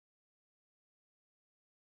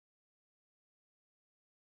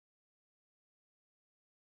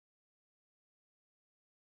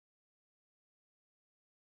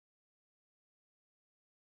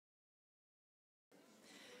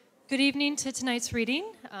Good evening to tonight's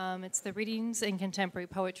reading. It's the Readings in Contemporary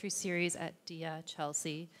Poetry series at DIA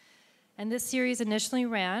Chelsea. And this series initially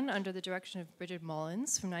ran under the direction of Bridget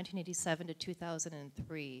Mullins from 1987 to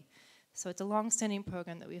 2003. So it's a long-standing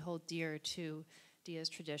program that we hold dear to DIA's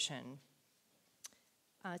tradition.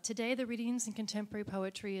 Today, the Readings in Contemporary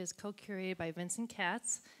Poetry is co-curated by Vincent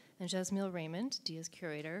Katz and Jasmine Raymond, DIA's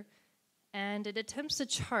curator, and it attempts to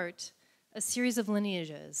chart a series of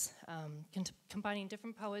lineages, combining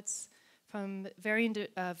different poets from varying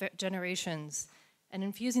generations and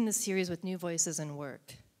infusing the series with new voices and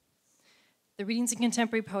work. The Readings in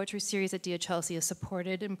Contemporary Poetry series at DIA Chelsea is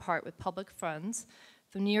supported in part with public funds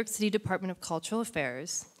from New York City Department of Cultural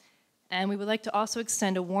Affairs, and we would like to also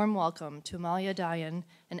extend a warm welcome to Amalia Dayan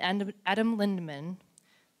and Adam Lindeman,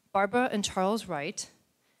 Barbara and Charles Wright,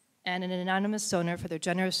 and an anonymous donor for their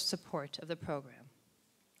generous support of the program.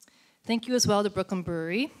 Thank you as well to Brooklyn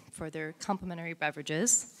Brewery for their complimentary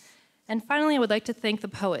beverages. And finally, I would like to thank the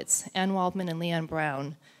poets, Anne Waldman and Leanne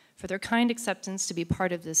Brown, for their kind acceptance to be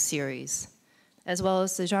part of this series, as well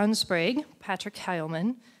as to John Sprague, Patrick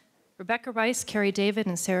Heilman, Rebecca Rice, Carrie David,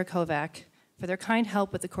 and Sarah Kovac for their kind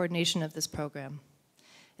help with the coordination of this program.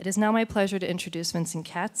 It is now my pleasure to introduce Vincent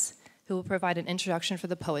Katz, who will provide an introduction for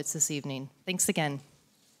the poets this evening. Thanks again.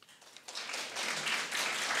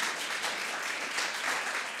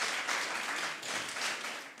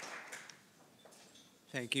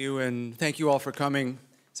 Thank you, and thank you all for coming.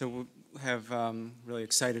 So we have really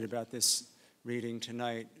excited about this reading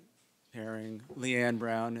tonight, pairing Leanne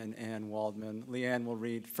Brown and Anne Waldman. Leanne will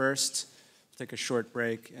read first, take a short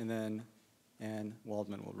break, and then Anne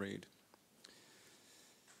Waldman will read.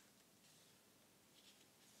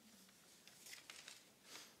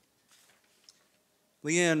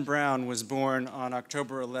 Leanne Brown was born on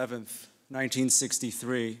October 11th,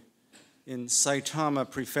 1963, in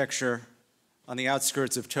Saitama Prefecture, on the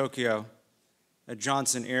outskirts of Tokyo, at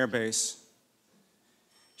Johnson Air Base.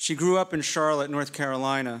 She grew up in Charlotte, North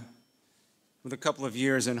Carolina, with a couple of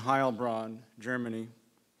years in Heilbronn, Germany.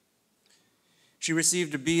 She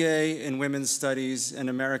received a BA in Women's Studies and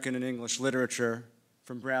American and English Literature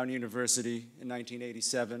from Brown University in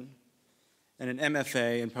 1987, and an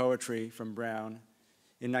MFA in Poetry from Brown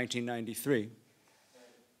in 1993.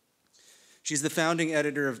 She's the founding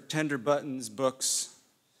editor of Tender Buttons Books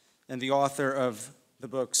and the author of the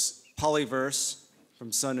books Polyverse from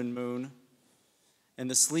Sun and Moon and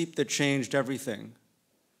The Sleep That Changed Everything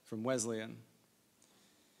from Wesleyan.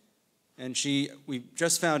 And we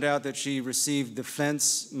just found out that she received the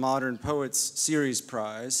Fence Modern Poets Series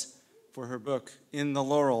Prize for her book In the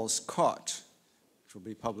Laurels, Caught, which will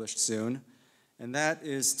be published soon. And that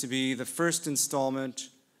is to be the first installment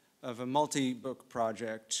of a multi-book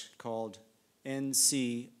project called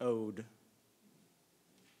NC Ode.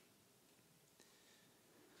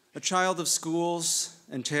 A child of schools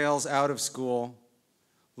and tales out of school,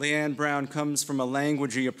 Leanne Brown comes from a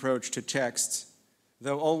languagey approach to text,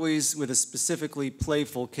 though always with a specifically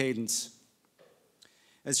playful cadence.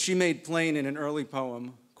 As she made plain in an early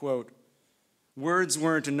poem, quote, "Words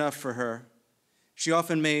weren't enough for her. She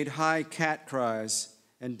often made high cat cries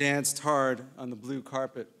and danced hard on the blue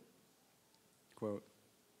carpet," quote.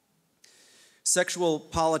 Sexual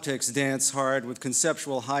politics dance hard with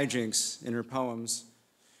conceptual hijinks in her poems.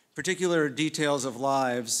 Particular details of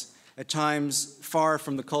lives, at times far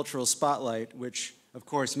from the cultural spotlight, which of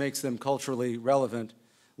course makes them culturally relevant,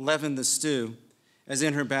 leaven the stew, as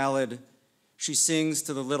in her ballad, She Sings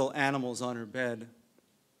to the Little Animals on Her Bed.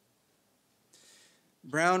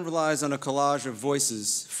 Brown relies on a collage of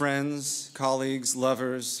voices, friends, colleagues,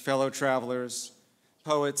 lovers, fellow travelers,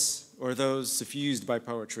 poets, or those suffused by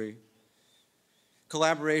poetry.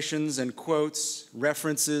 Collaborations and quotes,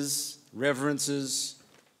 references, reverences,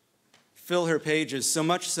 fill her pages, so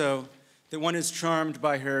much so that one is charmed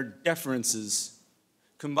by her deferences,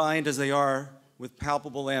 combined as they are with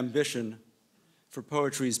palpable ambition for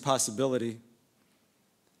poetry's possibility.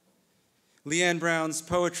 Leanne Brown's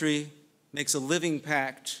poetry makes a living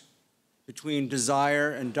pact between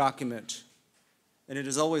desire and document, and it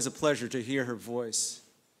is always a pleasure to hear her voice.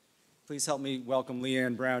 Please help me welcome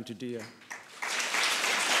Leanne Brown to DIA.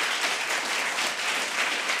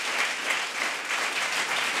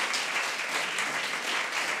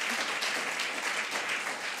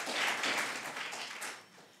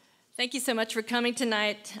 Thank you so much for coming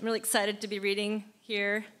tonight. I'm really excited to be reading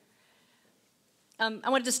here. I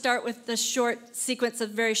wanted to start with the short sequence of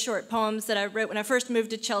very short poems that I wrote when I first moved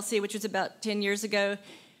to Chelsea, which was about 10 years ago.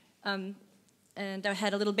 And I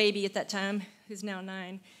had a little baby at that time, who's now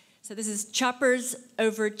 9. So this is Choppers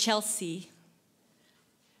Over Chelsea.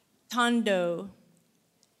 Tondo.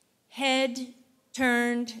 Head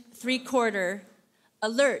turned, three-quarter,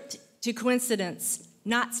 alert to coincidence,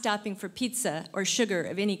 not stopping for pizza or sugar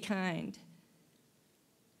of any kind.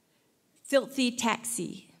 Filthy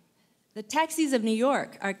taxi. The taxis of New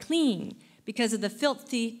York are clean because of the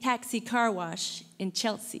filthy taxi car wash in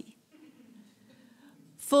Chelsea.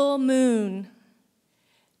 Full moon.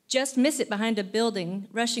 Just miss it behind a building,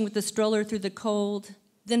 rushing with the stroller through the cold,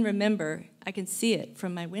 then remember I can see it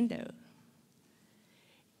from my window.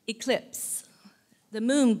 Eclipse. The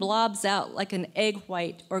moon blobs out like an egg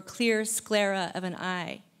white or clear sclera of an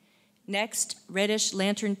eye. Next, reddish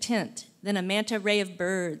lantern tint, then a manta ray of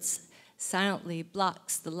birds silently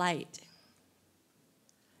blocks the light.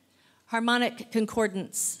 Harmonic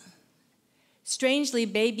concordance. Strangely,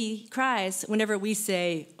 baby cries whenever we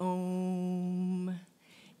say, Om.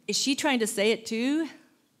 Is she trying to say it too?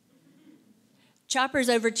 Choppers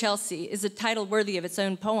Over Chelsea is a title worthy of its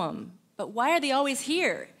own poem, but why are they always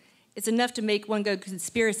here? It's enough to make one go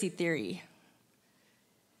conspiracy theory.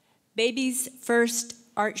 Baby's first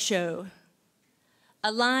art show.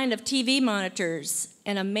 A line of TV monitors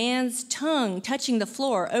and a man's tongue touching the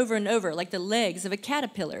floor over and over like the legs of a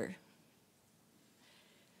caterpillar.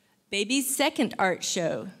 Baby's second art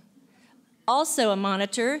show. Also a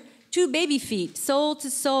monitor, two baby feet, soul to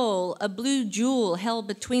soul, a blue jewel held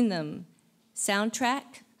between them.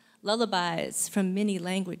 Soundtrack, lullabies from many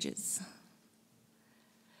languages.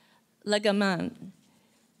 La Gamin,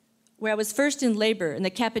 where I was first in labor and the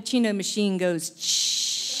cappuccino machine goes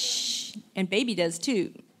shh, and baby does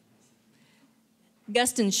too.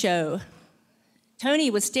 Guston show. Tony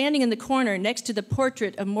was standing in the corner next to the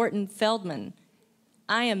portrait of Morton Feldman.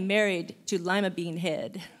 I am married to Lima Bean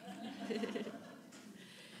Head.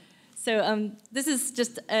 So this is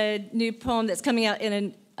just a new poem that's coming out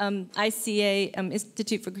in an ICA,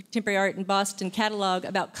 Institute for Contemporary Art in Boston, catalog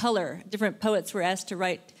about color. Different poets were asked to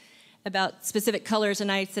write about specific colors,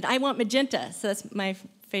 and I said, I want magenta, so that's my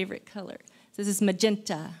favorite color. So this is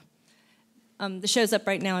magenta. The show's up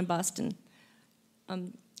right now in Boston.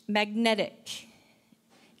 Magnetic,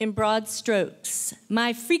 in broad strokes.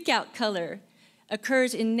 My freak-out color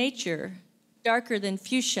occurs in nature, darker than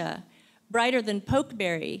fuchsia, brighter than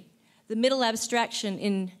pokeberry, the middle abstraction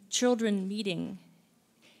in children meeting.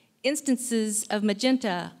 Instances of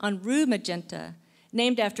magenta on Rue Magenta,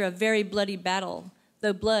 named after a very bloody battle,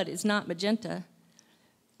 though blood is not magenta,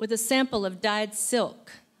 with a sample of dyed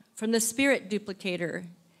silk from the spirit duplicator,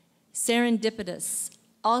 serendipitous,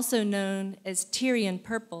 also known as Tyrian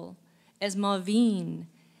purple, as mauvine,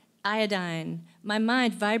 iodine. My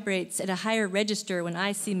mind vibrates at a higher register when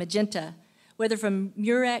I see magenta, whether from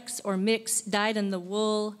murex or mix dyed in the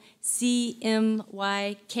wool, CMYK.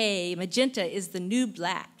 Magenta is the new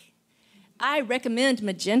black. I recommend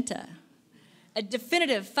magenta, a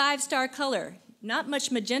definitive 5-star color, not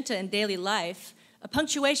much magenta in daily life, a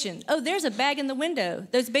punctuation. Oh, there's a bag in the window.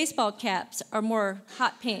 Those baseball caps are more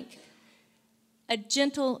hot pink. A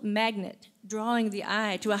gentle magnet, drawing the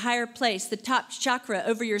eye to a higher place, the top chakra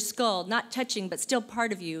over your skull, not touching but still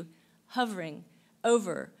part of you, hovering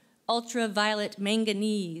over ultraviolet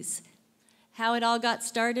manganese. How it all got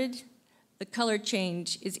started? The color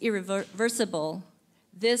change is irreversible.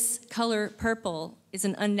 This color purple is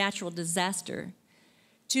an unnatural disaster.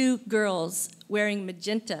 Two girls wearing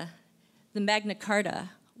magenta, the Magna Carta,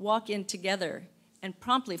 walk in together and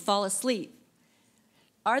promptly fall asleep.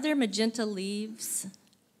 Are there magenta leaves?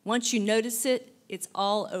 Once you notice it, it's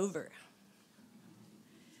all over.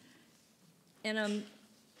 And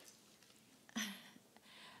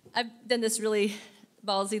I've done this really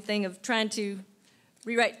ballsy thing of trying to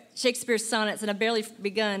rewrite Shakespeare's sonnets, and I've barely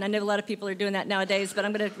begun. I know a lot of people are doing that nowadays, but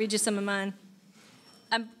I'm going to read you some of mine.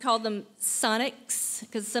 I've called them sonics,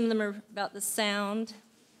 because some of them are about the sound.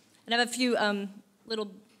 And I have a few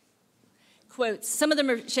little quotes. Some of them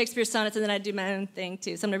are Shakespeare's sonnets, and then I do my own thing,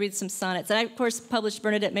 too. So I'm going to read some sonnets. And I, of course, published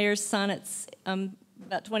Bernadette Mayer's sonnets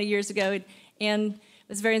about 20 years ago, and it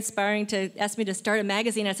was very inspiring to ask me to start a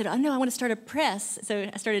magazine. I said, oh, no, I want to start a press. So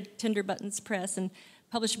I started Tender Buttons Press and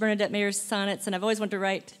published Bernadette Mayer's sonnets, and I've always wanted to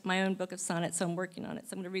write my own book of sonnets, so I'm working on it. So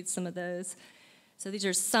I'm going to read some of those. So these are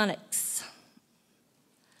sonics.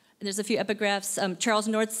 And there's a few epigraphs. Charles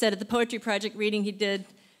North said at the Poetry Project reading he did,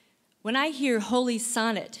 when I hear holy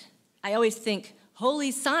sonnet, I always think,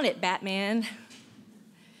 holy sonnet, Batman.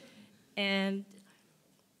 And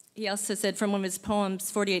he also said from one of his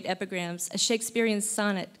poems, 48 epigrams, a Shakespearean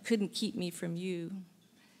sonnet couldn't keep me from you.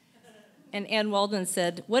 And Anne Waldman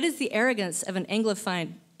said, what is the arrogance of an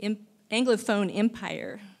Anglophone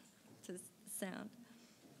empire? To the sound.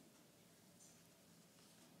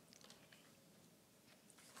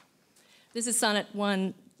 This is sonnet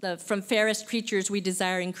 1, from fairest creatures we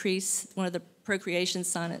desire increase. One of the procreation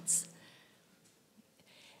sonnets.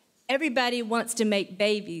 Everybody wants to make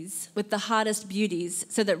babies with the hottest beauties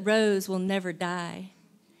so that Rose will never die.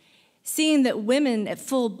 Seeing that women at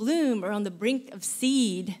full bloom are on the brink of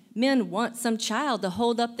seed, men want some child to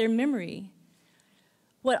hold up their memory.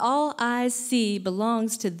 What all eyes see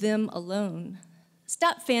belongs to them alone.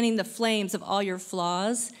 Stop fanning the flames of all your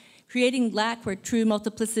flaws, creating lack where true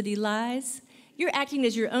multiplicity lies. You're acting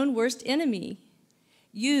as your own worst enemy.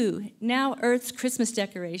 You, now Earth's Christmas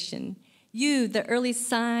decoration. You, the early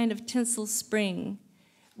sign of tinsel spring.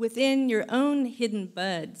 Within your own hidden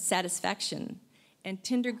bud, satisfaction. And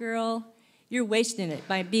tender girl, you're wasting it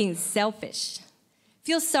by being selfish.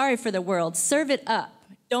 Feel sorry for the world. Serve it up.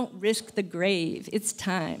 Don't risk the grave. It's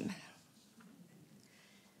time.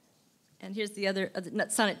 And here's the other,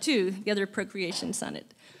 sonnet 2, the other procreation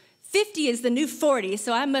sonnet. 50 is the new 40,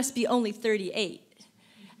 so I must be only 38.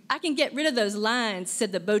 I can get rid of those lines,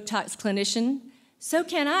 said the Botox clinician. So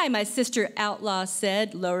can I, my sister outlaw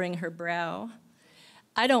said, lowering her brow.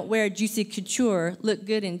 I don't wear juicy couture, look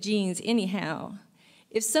good in jeans anyhow.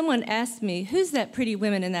 If someone asked me, who's that pretty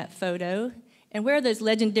woman in that photo, and where are those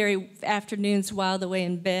legendary afternoons whiled away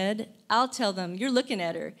in bed, I'll tell them, you're looking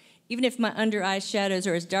at her, even if my under-eye shadows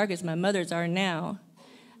are as dark as my mother's are now.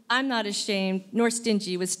 I'm not ashamed nor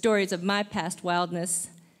stingy with stories of my past wildness.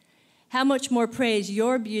 How much more praise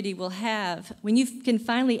your beauty will have when you can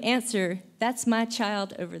finally answer, that's my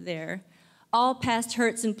child over there. All past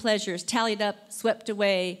hurts and pleasures tallied up, swept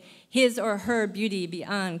away, his or her beauty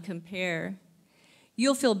beyond compare.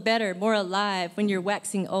 You'll feel better, more alive when you're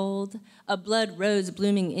waxing old, a blood rose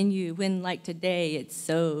blooming in you when, like today, it's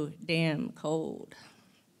so damn cold.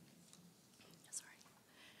 Sorry.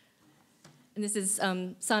 And this is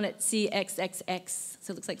sonnet CXXX,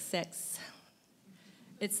 so it looks like sex.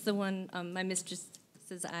 It's the one, my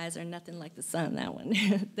mistress's eyes are nothing like the sun, that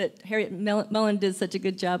one, that Harriet Mullen did such a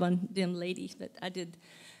good job on Dim Lady, but I did.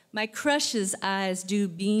 My crush's eyes do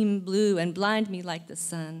beam blue and blind me like the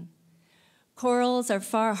sun. Corals are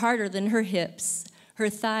far harder than her hips,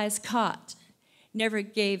 her thighs caught. Never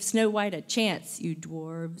gave Snow White a chance, you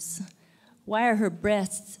dwarves. Why are her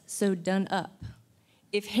breasts so done up?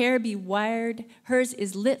 If hair be wired, hers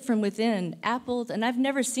is lit from within, appled, and I've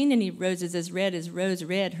never seen any roses as red as rose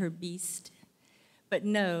red, her beast. But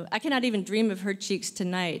no, I cannot even dream of her cheeks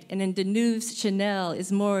tonight, and in Deneuve's Chanel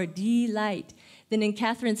is more delight than in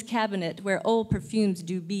Catherine's cabinet where old perfumes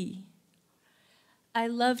do be. I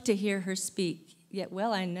love to hear her speak, yet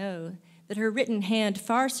well I know that her written hand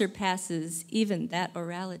far surpasses even that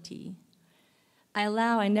orality. I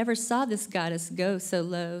allow I never saw this goddess go so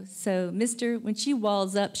low, so, mister, when she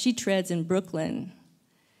walls up, she treads in Brooklyn,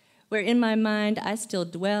 where in my mind I still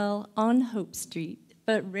dwell on Hope Street,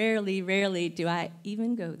 but rarely, rarely do I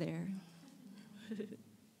even go there.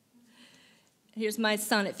 Here's my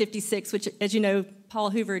sonnet 56, which, as you know, Paul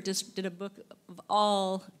Hoover just did a book of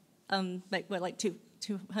all, like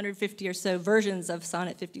 250 or so versions of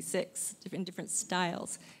sonnet 56, in different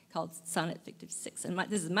styles, called sonnet 56. And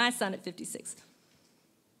this is my sonnet 56.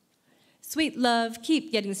 Sweet love,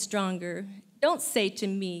 keep getting stronger. Don't say to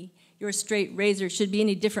me your straight razor should be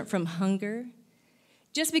any different from hunger.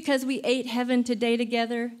 Just because we ate heaven today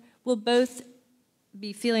together, we'll both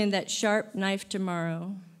be feeling that sharp knife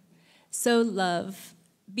tomorrow. So love,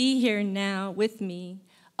 be here now with me,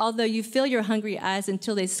 although you fill your hungry eyes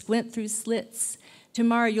until they squint through slits.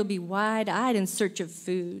 Tomorrow you'll be wide-eyed in search of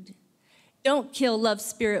food. Don't kill love's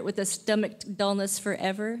spirit with a stomach dullness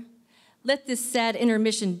forever. Let this sad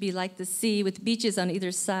intermission be like the sea with beaches on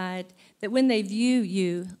either side, that when they view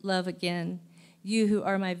you, love again, you who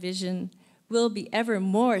are my vision, will be ever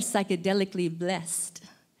more psychedelically blessed.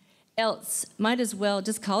 Else, might as well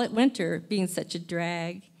just call it winter, being such a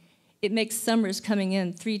drag. It makes summers coming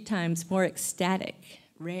in 3 times more ecstatic,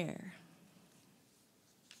 rare.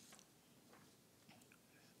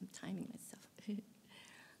 I'm timing myself.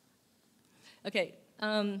 Okay.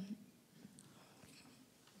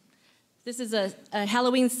 This is a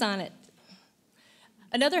Halloween sonnet.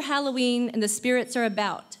 Another Halloween and the spirits are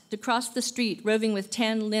about to cross the street, roving with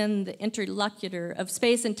Tan Lin, the interlocutor of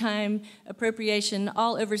space and time appropriation,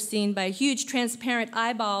 all overseen by a huge transparent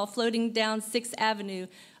eyeball floating down 6th Avenue,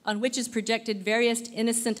 on which is projected various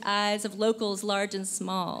innocent eyes of locals large and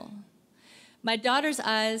small. My daughter's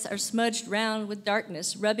eyes are smudged round with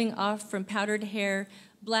darkness, rubbing off from powdered hair,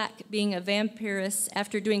 black being a vampiress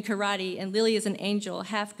after doing karate, and Lily is an angel,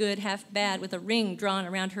 half good, half bad, with a ring drawn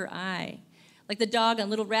around her eye. Like the dog on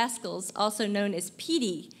Little Rascals, also known as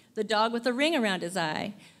Petey, the dog with a ring around his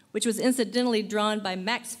eye, which was incidentally drawn by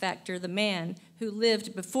Max Factor, the man who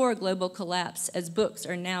lived before global collapse, as books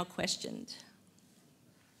are now questioned.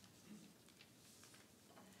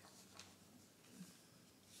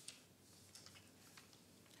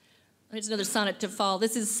 Here's another sonnet to fall.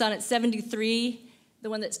 This is sonnet 73, the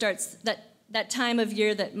one that starts, that time of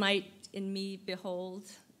year that might in me behold.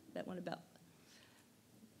 That one about,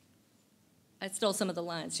 I stole some of the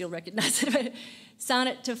lines, you'll recognize it.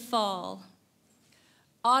 Sonnet to fall.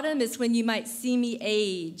 Autumn is when you might see me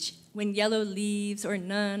age, when yellow leaves or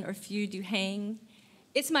none or few do hang.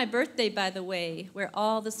 It's my birthday, by the way, where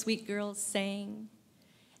all the sweet girls sang.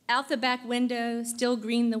 Out the back window, still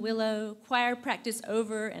green the willow, choir practice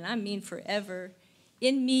over, and I mean forever.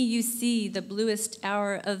 In me you see the bluest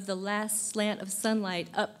hour of the last slant of sunlight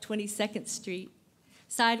up 22nd Street.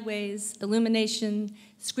 Sideways, illumination,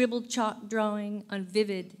 scribbled chalk drawing on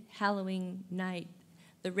vivid Halloween night.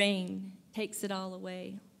 The rain takes it all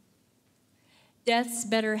away. Death's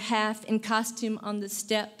better half in costume on the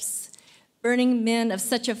steps, burning men of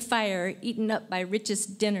such a fire eaten up by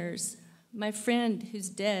richest dinners. My friend who's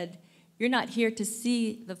dead, you're not here to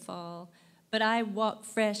see the fall, but I walk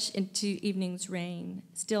fresh into evening's rain,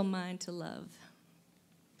 still mine to love.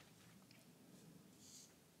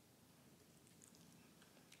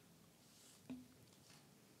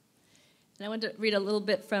 And I want to read a little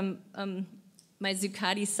bit from my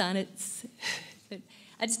Zuccotti sonnets.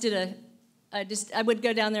 I would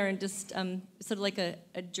go down there and just sort of like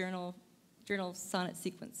a journal sonnet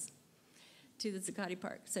sequence to the Zuccotti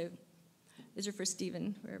Park. So these are for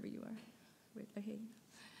Stephen, wherever you are. Wait, okay.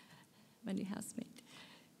 My new housemate.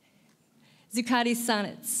 Zuccotti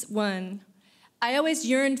sonnets, 1. I always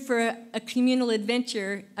yearned for a communal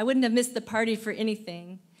adventure. I wouldn't have missed the party for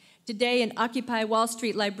anything. Today, an Occupy Wall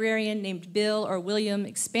Street librarian named Bill or William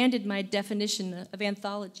expanded my definition of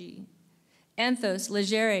anthology. Anthos,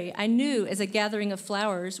 legere, I knew as a gathering of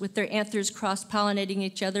flowers with their anthers cross-pollinating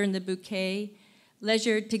each other in the bouquet.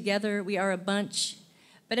 Leisured together, we are a bunch.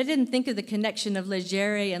 But I didn't think of the connection of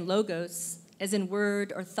legere and logos, as in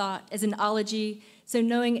word or thought, as in ology, so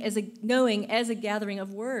knowing as a gathering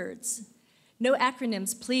of words. No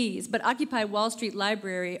acronyms, please, but Occupy Wall Street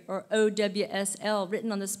Library, or OWSL, written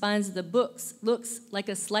on the spines of the books, looks like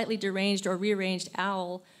a slightly deranged or rearranged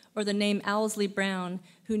owl, or the name Owlsley Brown,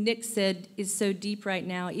 who Nick said is so deep right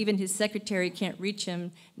now, even his secretary can't reach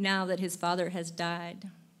him now that his father has died.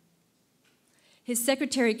 His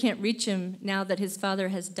secretary can't reach him now that his father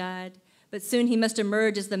has died, but soon he must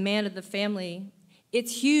emerge as the man of the family.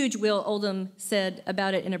 It's huge, Will Oldham said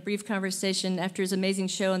about it in a brief conversation after his amazing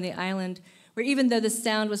show on the island, where even though the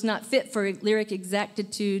sound was not fit for lyric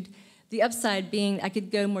exactitude, the upside being I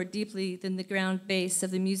could go more deeply than the ground bass of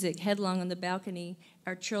the music headlong on the balcony,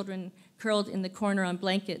 our children curled in the corner on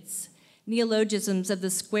blankets. Neologisms of the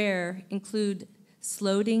square include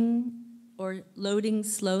slowing or loading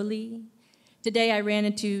slowly. Today I ran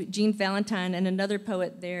into Jean Valentine and another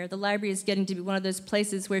poet there. The library is getting to be one of those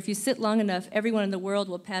places where if you sit long enough, everyone in the world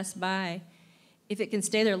will pass by. If it can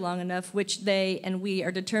stay there long enough, which they and we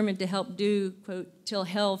are determined to help do, quote, till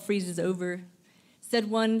hell freezes over.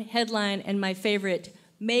 Said one headline, and my favorite,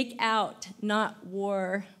 make out, not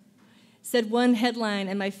war. Said one headline,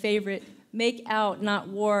 and my favorite, make out, not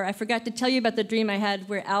war. I forgot to tell you about the dream I had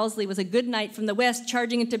where Owlsley was a good knight from the west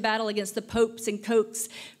charging into battle against the popes and cokes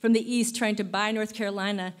from the east trying to buy North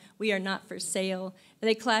Carolina. We are not for sale. And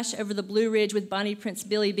they clash over the Blue Ridge with Bonnie Prince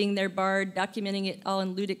Billy being their bard, documenting it all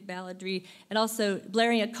in ludic balladry, and also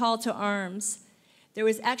blaring a call to arms. There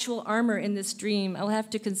was actual armor in this dream. I'll have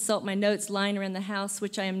to consult my notes lying around the house,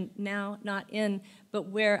 which I am now not in, but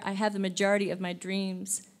where I have the majority of my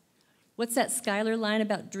dreams. What's that Schuyler line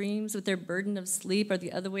about dreams with their burden of sleep, or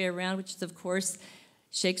the other way around, which is, of course,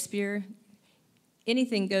 Shakespeare?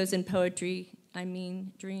 Anything goes in poetry, I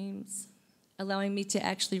mean dreams. Allowing me to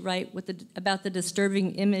actually write about the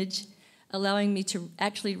disturbing image, allowing me to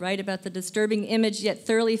actually write about the disturbing image, yet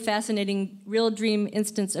thoroughly fascinating real dream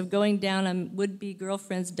instance of going down on would-be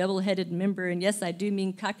girlfriend's double-headed member, and yes, I do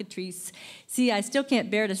mean cockatrice. See, I still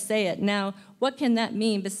can't bear to say it. Now, what can that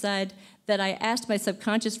mean beside that I asked my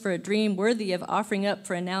subconscious for a dream worthy of offering up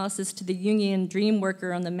for analysis to the Jungian dream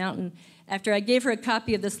worker on the mountain after I gave her a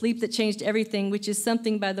copy of The Sleep That Changed Everything, which is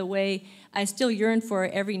something, by the way, I still yearn for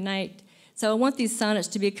every night. So I want these sonnets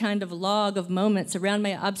to be a kind of log of moments around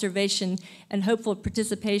my observation and hopeful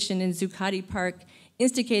participation in Zuccotti Park,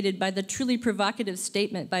 instigated by the truly provocative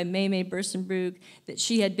statement by May Bursenbrug that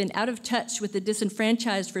she had been out of touch with the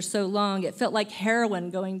disenfranchised for so long, it felt like heroin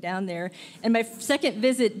going down there. And my second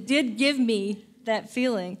visit did give me that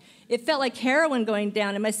feeling. It felt like heroin going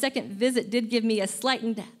down, and my second visit did give me a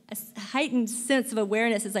heightened sense of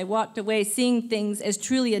awareness as I walked away, seeing things as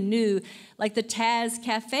truly anew, like the Taz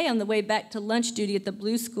Cafe on the way back to lunch duty at the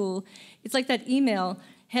Blue School. It's like that email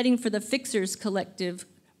heading for the Fixers Collective.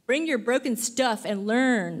 Bring your broken stuff and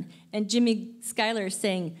learn. And Jimmy Schuyler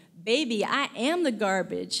saying, Baby, I am the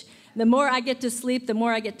garbage. The more I get to sleep, the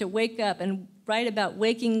more I get to wake up and write about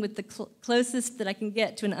waking with the closest that I can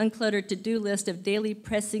get to an uncluttered to-do list of daily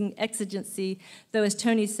pressing exigency, though as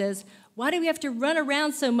Tony says, why do we have to run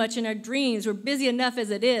around so much in our dreams? We're busy enough as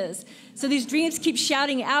it is. So these dreams keep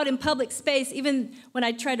shouting out in public space, even when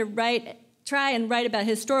I try and write about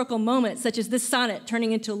historical moments, such as this sonnet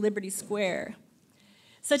turning into Liberty Square.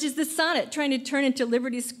 Such as this sonnet trying to turn into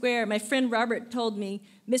Liberty Square. My friend Robert told me,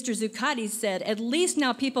 Mr. Zuccotti said, at least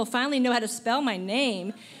now people finally know how to spell my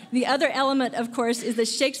name. The other element, of course, is the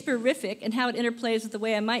Shakespeareific and how it interplays with the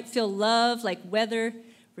way I might feel love, like weather,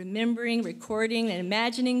 remembering, recording, and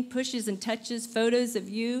imagining, pushes and touches, photos of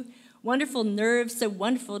you, wonderful nerves, so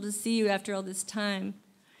wonderful to see you after all this time.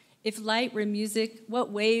 If light were music,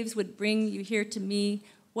 what waves would bring you here to me?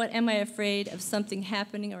 What am I afraid of something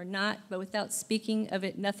happening or not? But without speaking of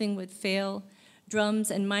it, nothing would fail. Drums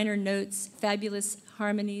and minor notes, fabulous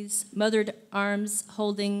harmonies, mothered arms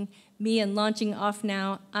holding me and launching off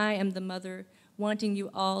now. I am the mother, wanting you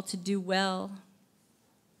all to do well.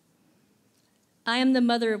 I am the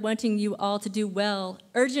mother wanting you all to do well.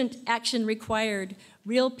 Urgent action required.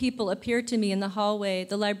 Real people appear to me in the hallway.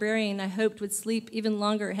 The librarian I hoped would sleep even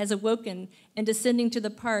longer has awoken and descending to the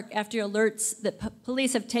park after alerts that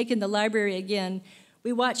police have taken the library again.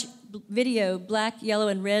 We watch video, black, yellow,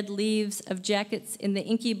 and red leaves of jackets in the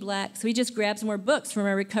inky black, so he just grabs more books from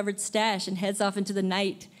our recovered stash and heads off into the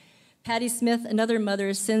night. Patty Smith, another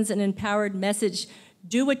mother, sends an empowered message.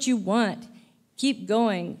 Do what you want. Keep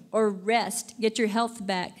going, or rest, get your health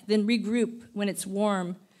back, then regroup when it's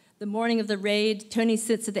warm. The morning of the raid, Tony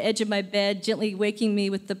sits at the edge of my bed, gently waking me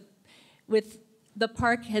with the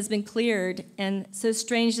park has been cleared, and so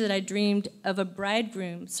strange that I dreamed of a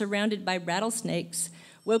bridegroom surrounded by rattlesnakes,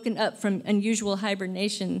 woken up from unusual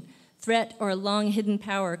hibernation, threat or a long hidden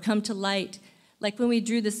power come to light, like when we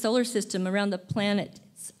drew the solar system around the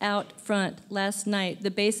planets out front last night, the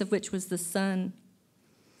base of which was the sun.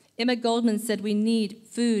 Emma Goldman said we need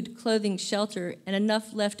food, clothing, shelter, and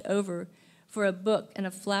enough left over for a book and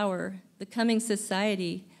a flower. The Coming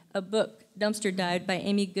Society, a book, dumpster dived by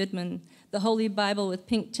Amy Goodman, the Holy Bible with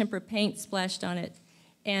pink tempera paint splashed on it,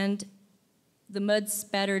 and the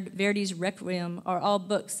mud-spattered Verdi's Requiem are all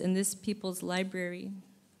books in this people's library.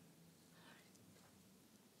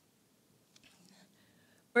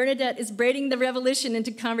 Bernadette is braiding the revolution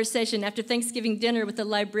into conversation after Thanksgiving dinner with the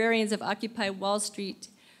librarians of Occupy Wall Street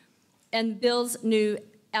and Bill's new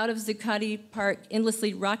Out of Zuccotti Park,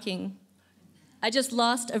 Endlessly Rocking. I just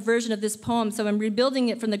lost a version of this poem, so I'm rebuilding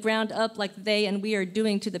it from the ground up like they and we are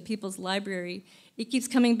doing to the People's Library. It keeps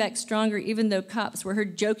coming back stronger even though cops were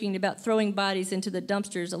heard joking about throwing bodies into the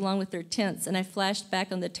dumpsters along with their tents, and I flashed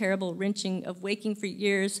back on the terrible wrenching of waking for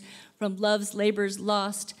years from love's labors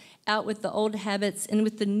lost, out with the old habits and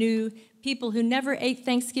with the new people who never ate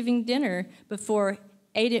Thanksgiving dinner before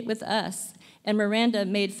ate it with us. And Miranda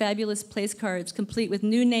made fabulous place cards, complete with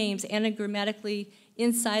new names anagrammatically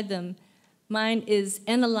inside them. Mine is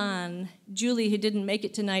Enelan. Julie, who didn't make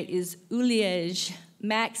it tonight, is Uliej.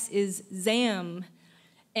 Max is Zam.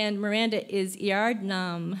 And Miranda is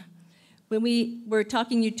Iardnam. When we were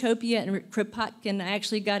talking Utopia and Kropotkin, I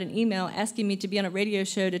actually got an email asking me to be on a radio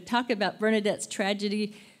show to talk about Bernadette's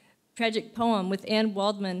tragic poem with Anne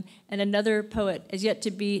Waldman and another poet as yet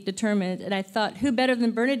to be determined. And I thought, who better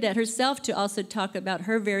than Bernadette herself to also talk about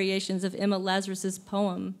her variations of Emma Lazarus's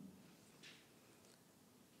poem?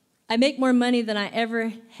 I make more money than I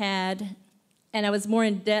ever had, and I was more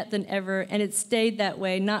in debt than ever, and it stayed that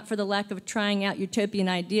way, not for the lack of trying out utopian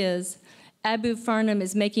ideas. Abu Farnham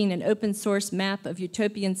is making an open source map of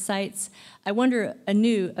utopian sites. I wonder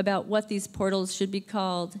anew about what these portals should be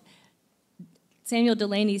called. Samuel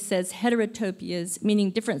Delaney says heterotopias, meaning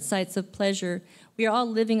different sites of pleasure. We are all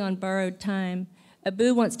living on borrowed time.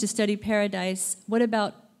 Abu wants to study paradise. What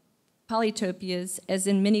about polytopias, as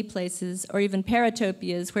in many places, or even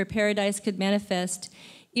paratopias, where paradise could manifest,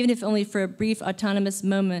 even if only for a brief autonomous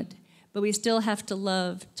moment, but we still have to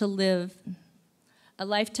love, to live. A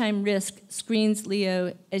lifetime risk screens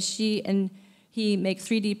Leo as she and he make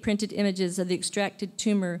 3D printed images of the extracted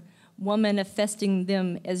tumor, one manifesting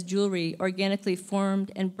them as jewelry, organically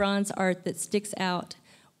formed, and bronze art that sticks out.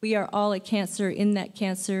 We are all a cancer. In that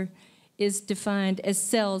cancer is defined as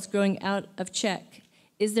cells growing out of check.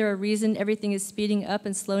 Is there a reason everything is speeding up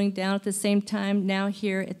and slowing down at the same time now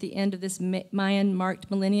here at the end of this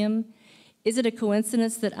Mayan-marked millennium? Is it a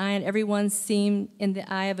coincidence that I and everyone seem in the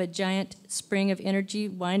eye of a giant spring of energy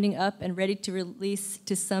winding up and ready to release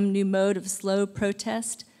to some new mode of slow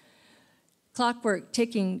protest? Clockwork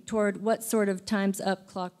ticking toward what sort of time's up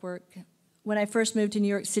clockwork? when I first moved to New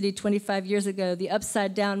York City 25 years ago, the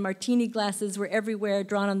upside-down martini glasses were everywhere,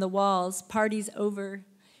 drawn on the walls, parties over,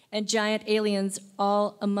 and giant aliens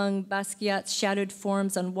all among Basquiat's shadowed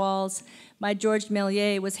forms on walls. My George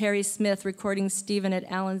Méliès was Harry Smith recording Stephen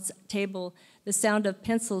at Alan's table, the sound of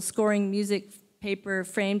pencils scoring music paper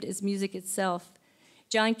framed as music itself.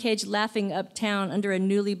 John Cage laughing uptown under a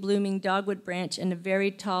newly blooming dogwood branch and a very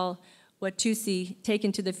tall Watusi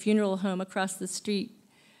taken to the funeral home across the street.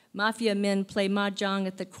 Mafia men play mahjong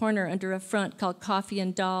at the corner under a front called Coffee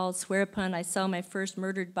and Dolls, whereupon I saw my first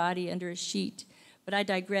murdered body under a sheet. But I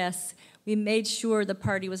digress. We made sure the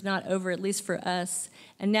party was not over, at least for us,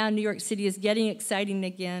 and now New York City is getting exciting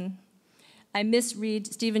again. I misread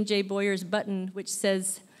Stephen J. Boyer's button, which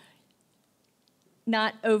says,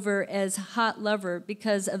 not over as hot lover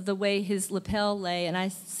because of the way his lapel lay, and I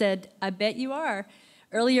said, I bet you are.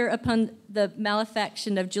 Earlier upon the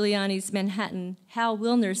malefaction of Giuliani's Manhattan, Hal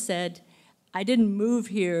Wilner said, I didn't move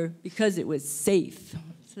here because it was safe.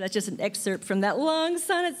 So that's just an excerpt from that long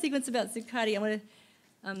sonnet sequence about Zuccotti. I want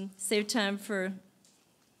to save time for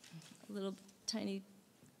a little tiny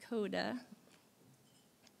coda,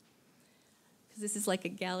 because this is like a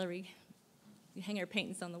gallery. We hang our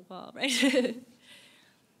paintings on the wall, right?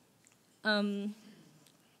 I'm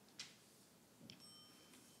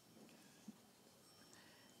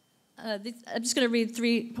just going to read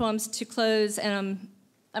 3 poems to close, and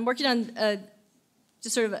I'm working on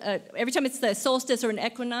just sort of every time it's the solstice or an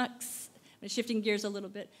equinox, I'm shifting gears a little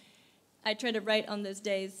bit, I try to write on those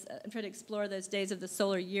days and try to explore those days of the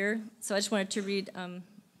solar year. So I just wanted to read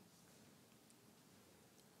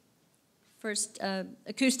first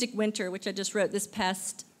Acoustic Winter, which I just wrote this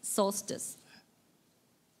past solstice.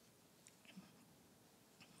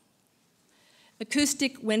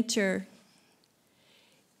 Acoustic Winter.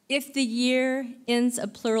 If the year ends a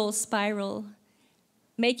plural spiral,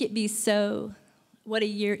 make it be so, what a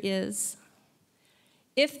year is.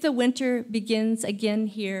 If the winter begins again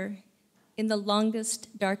here, in the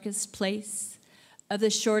longest, darkest place of the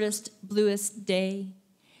shortest, bluest day,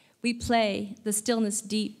 we play the stillness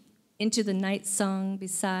deep into the night song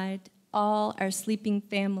beside all our sleeping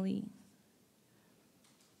family.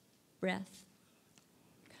 Breath.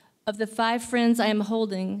 Of the 5 friends I am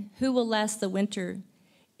holding, who will last the winter?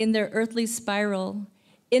 In their earthly spiral,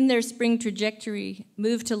 in their spring trajectory,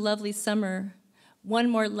 move to lovely summer, one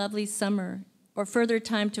more lovely summer, or further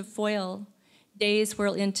time to foil, days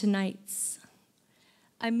whirl into nights.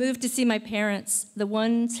 I move to see my parents, the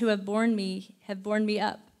ones who have borne me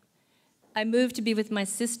up. I move to be with my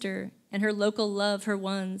sister and her local love, her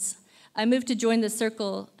ones. I move to join the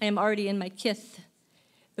circle, I am already in my kith.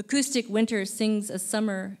 Acoustic winter sings a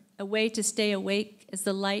summer, a way to stay awake as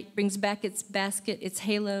the light brings back its basket, its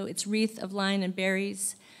halo, its wreath of line and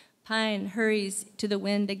berries. Pine hurries to the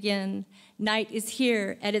wind again. Night is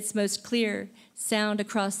here at its most clear. Sound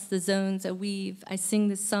across the zones a weave. I sing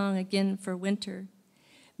this song again for winter.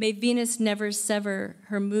 May Venus never sever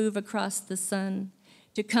her move across the sun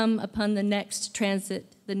to come upon the next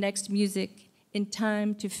transit, the next music, in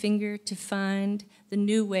time to finger, to find the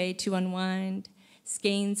new way to unwind,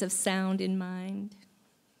 skeins of sound in mind.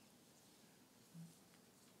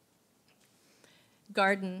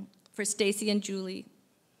 Garden, for Stacy and Julie.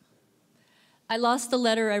 I lost the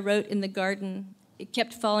letter I wrote in the garden. It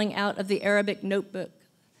kept falling out of the Arabic notebook.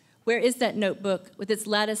 Where is that notebook with its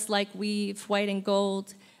lattice-like weave, white and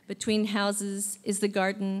gold? Between houses is the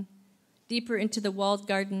garden. Deeper into the walled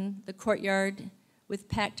garden, the courtyard with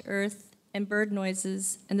packed earth and bird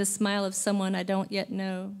noises and the smile of someone I don't yet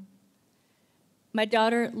know. My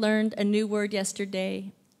daughter learned a new word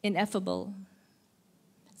yesterday, ineffable.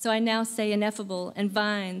 So I now say ineffable, and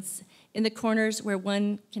vines in the corners where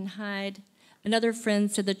one can hide. Another friend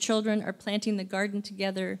said the children are planting the garden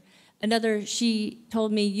together. Another, she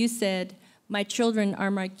told me, you said, my children are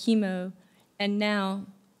my chemo. And now,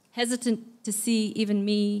 hesitant to see even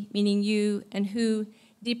me, meaning you, and who,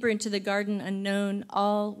 deeper into the garden unknown,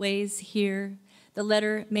 all ways here. The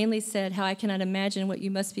letter mainly said how I cannot imagine what you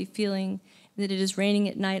must be feeling, and that it is raining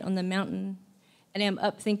at night on the mountain. And I am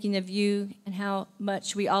up thinking of you and how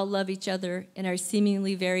much we all love each other in our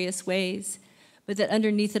seemingly various ways, but that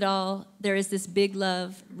underneath it all, there is this big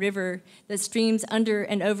love river that streams under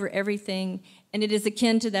and over everything, and it is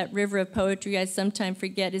akin to that river of poetry I sometimes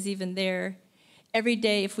forget is even there. Every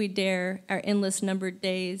day, if we dare, our endless numbered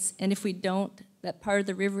days, and if we don't, that part of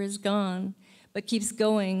the river is gone, but keeps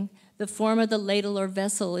going. The form of the ladle or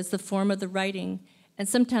vessel is the form of the writing, and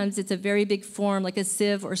sometimes it's a very big form, like a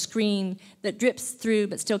sieve or screen, that drips through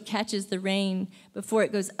but still catches the rain before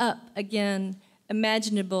it goes up again.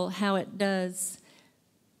 Imaginable how it does,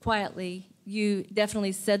 quietly, you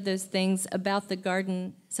definitely said those things about the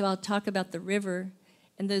garden, so I'll talk about the river,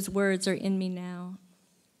 and those words are in me now.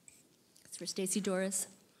 It's for Stacy Doris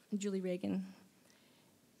and Julie Reagan.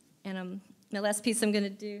 And the last piece I'm going to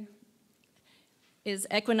do is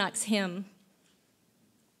Equinox Hymn.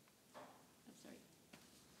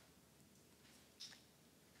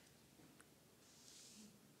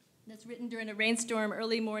 That's written during a rainstorm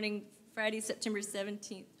early morning, Friday, September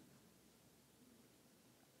 17th.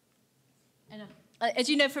 And as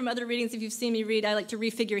you know from other readings, if you've seen me read, I like to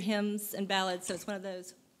refigure hymns and ballads, so it's one of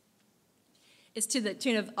those. It's to the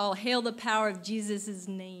tune of All Hail the Power of Jesus'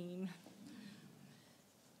 Name.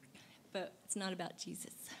 But it's not about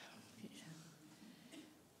Jesus.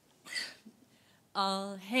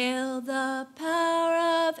 All hail the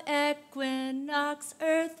power of equinox,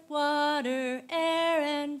 earth, water, air,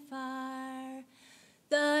 and fire.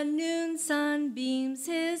 The noon sun beams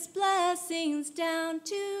his blessings down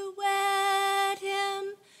to wed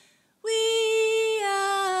him. We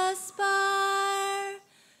aspire.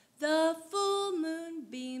 The full moon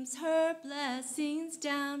beams her blessings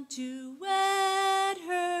down to wed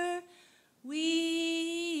her.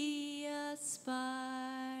 We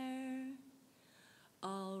aspire.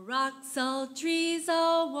 All rocks, all trees,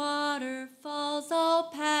 all waterfalls, all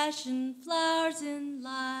passion flowers in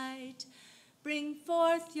light, bring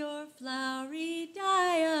forth your flowery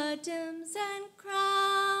diadems and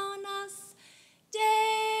crown us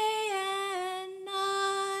day and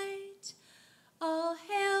night. All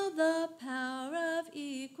hail the power of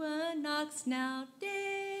equinox, now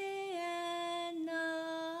day and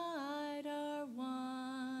night are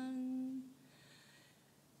one.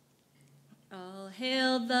 All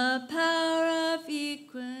hail the power of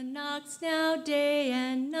equinox, now day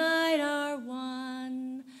and night are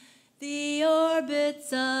one. The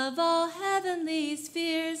orbits of all heavenly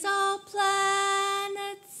spheres, all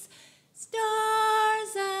planets,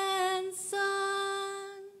 stars, and sun.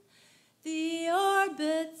 The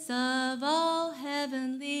orbits of all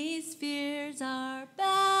heavenly spheres are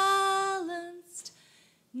balanced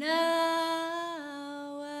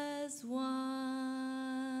now as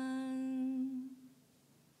one.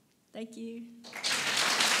 Thank you.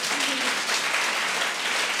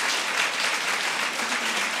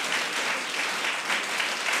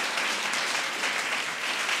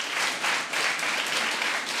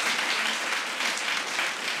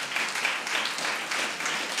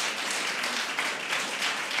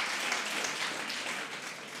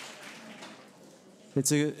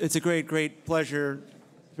 It's a great pleasure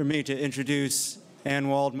for me to introduce Anne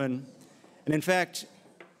Waldman. And in fact,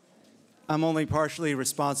 I'm only partially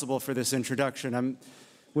responsible for this introduction.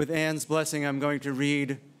 With Anne's blessing, I'm going to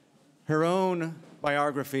read her own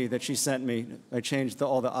biography that she sent me. I changed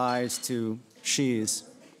all the I's to she's.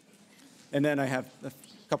 And then I have a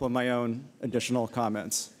couple of my own additional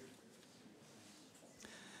comments.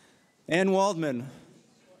 Anne Waldman,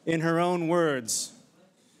 in her own words,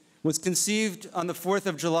 was conceived on the 4th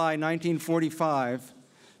of July, 1945,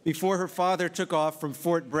 before her father took off from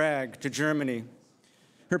Fort Bragg to Germany.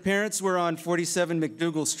 Her parents were on 47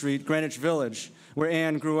 McDougal Street, Greenwich Village, where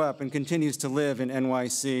Anne grew up and continues to live in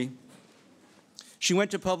NYC. She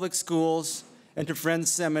went to public schools and to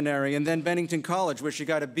Friends Seminary, and then Bennington College, where she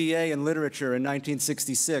got a BA in literature in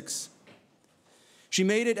 1966. She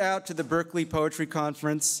made it out to the Berkeley Poetry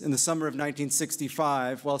Conference in the summer of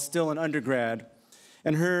 1965, while still an undergrad,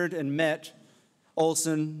 and heard and met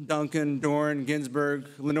Olson, Duncan, Dorn, Ginsberg,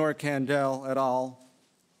 Lenore Kandel et al.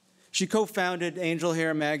 She co-founded Angel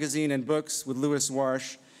Hair magazine and books with Louis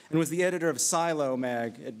Warsh and was the editor of Silo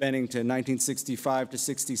Mag at Bennington, 1965 to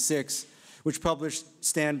 66, which published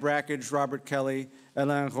Stan Brakhage, Robert Kelly,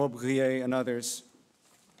 Alain Robrier, and others.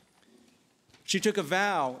 She took a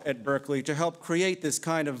vow at Berkeley to help create this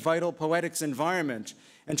kind of vital poetics environment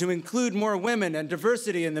and to include more women and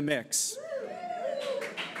diversity in the mix.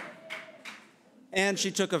 And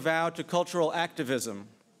she took a vow to cultural activism.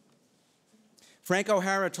 Frank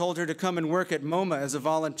O'Hara told her to come and work at MoMA as a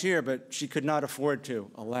volunteer, but she could not afford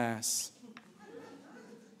to, alas.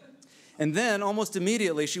 And then, almost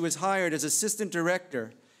immediately, she was hired as assistant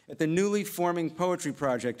director at the newly forming Poetry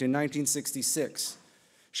Project in 1966.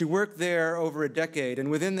 She worked there over a decade,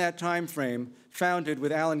 and within that time frame, founded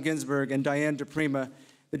with Allen Ginsberg and Diane DePrima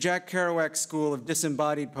the Jack Kerouac School of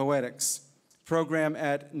Disembodied Poetics, program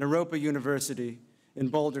at Naropa University in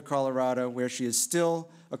Boulder, Colorado, where she is still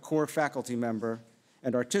a core faculty member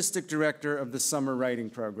and artistic director of the summer writing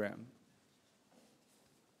program.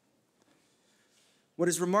 What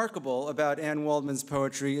is remarkable about Anne Waldman's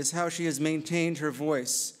poetry is how she has maintained her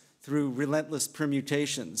voice through relentless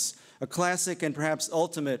permutations, a classic and perhaps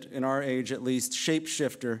ultimate, in our age at least,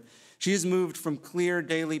 shapeshifter, She has moved from clear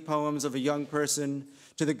daily poems of a young person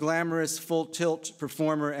to the glamorous full-tilt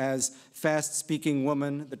performer as Fast-Speaking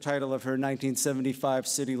Woman, the title of her 1975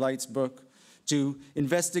 City Lights book, to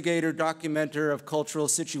investigator, documenter of cultural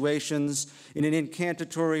situations in an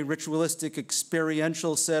incantatory, ritualistic,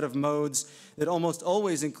 experiential set of modes that almost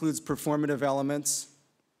always includes performative elements.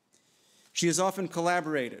 She has often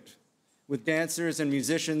collaborated with dancers and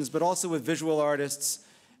musicians, but also with visual artists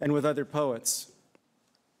and with other poets.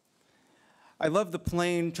 I love the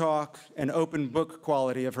plain talk and open book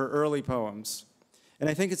quality of her early poems, and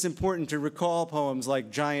I think it's important to recall poems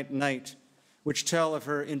like Giant Night, which tell of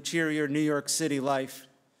her interior New York City life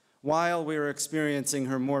while we are experiencing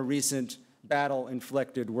her more recent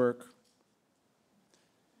battle-inflected work.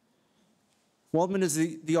 Waldman is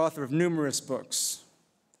the author of numerous books,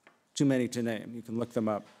 too many to name, you can look them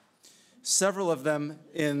up, several of them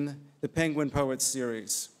in the Penguin Poets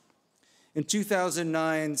series. In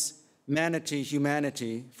 2009's Manatee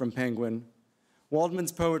Humanity from Penguin,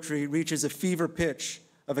 Waldman's poetry reaches a fever pitch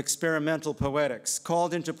of experimental poetics,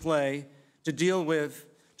 called into play to deal with,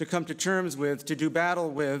 to come to terms with, to do battle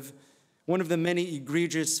with one of the many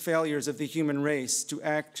egregious failures of the human race to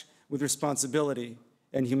act with responsibility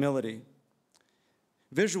and humility.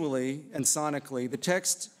 Visually and sonically, the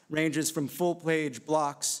text ranges from full-page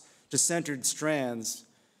blocks to centered strands.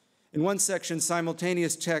 In one section,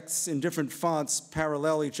 simultaneous texts in different fonts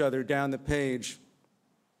parallel each other down the page.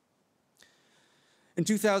 In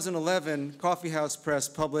 2011, Coffee House Press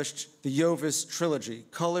published the Yovis trilogy,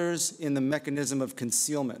 Colors in the Mechanism of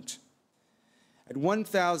Concealment. At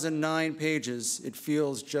 1,009 pages, it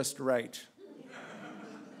feels just right.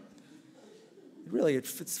 It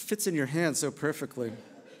fits in your hand so perfectly.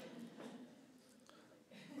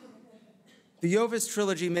 The Yovis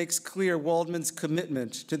trilogy makes clear Waldman's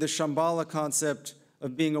commitment to the Shambhala concept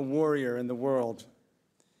of being a warrior in the world.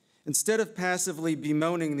 Instead of passively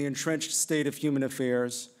bemoaning the entrenched state of human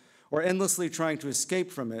affairs or endlessly trying to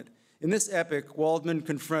escape from it, in this epic, Waldman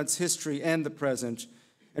confronts history and the present,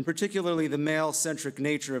 and particularly the male-centric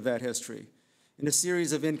nature of that history, in a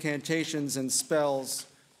series of incantations and spells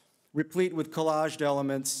replete with collaged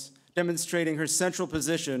elements, demonstrating her central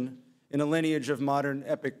position in a lineage of modern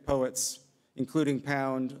epic poets, including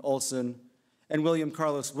Pound, Olson, and William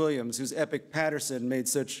Carlos Williams, whose epic Patterson made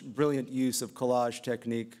such brilliant use of collage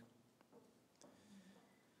technique.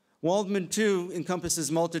 Waldman, too,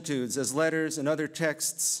 encompasses multitudes as letters and other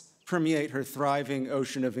texts permeate her thriving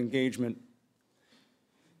ocean of engagement.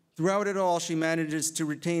 Throughout it all, she manages to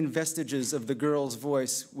retain vestiges of the girl's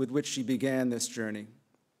voice with which she began this journey.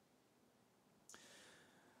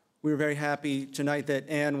 We're very happy tonight that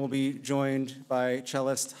Anne will be joined by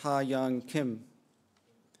cellist Ha-Young Kim.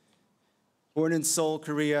 Born in Seoul,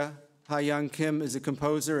 Korea, Ha-Young Kim is a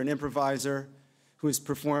composer and improviser who has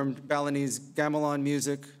performed Balinese gamelan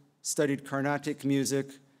music, studied Carnatic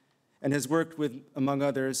music, and has worked with, among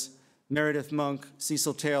others, Meredith Monk,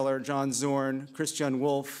 Cecil Taylor, John Zorn, Christian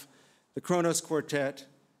Wolff, the Kronos Quartet,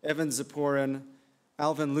 Evan Ziporin,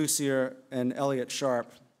 Alvin Lucier, and Elliot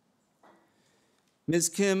Sharp. Ms.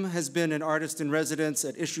 Kim has been an artist in residence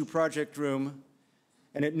at Issue Project Room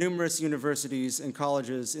and at numerous universities and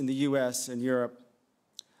colleges in the US and Europe.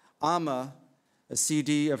 Amma, a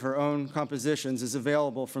CD of her own compositions, is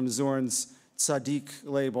available from Zorn's Tzaddik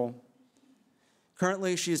label.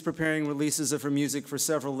 Currently, she is preparing releases of her music for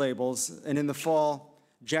several labels, and in the fall,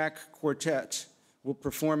 Jack Quartet will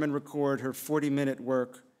perform and record her 40-minute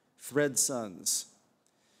work, Thread Sons.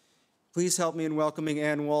 Please help me in welcoming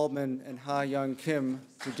Anne Waldman and Ha-Young Kim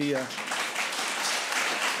to DIA.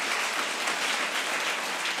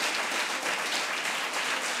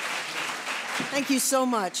 Thank you so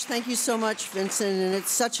much. Thank you so much, Vincent. And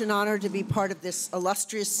it's such an honor to be part of this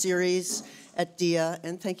illustrious series at DIA.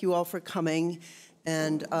 And thank you all for coming.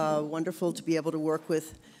 And wonderful to be able to work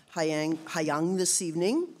with Ha-Young this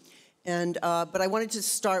evening. And but I wanted to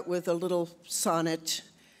start with a little sonnet.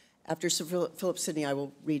 After Sir Philip Sidney, I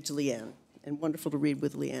will read to Leanne. And wonderful to read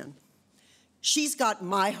with Leanne. She's got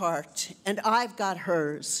my heart, and I've got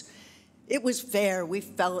hers. It was fair, we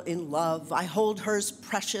fell in love. I hold hers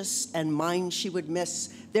precious, and mine she would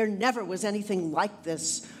miss. There never was anything like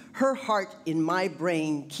this. Her heart in my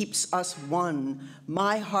brain keeps us one.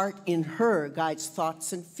 My heart in her guides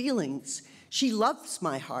thoughts and feelings. She loves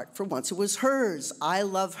my heart, for once it was hers. I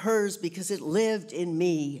love hers because it lived in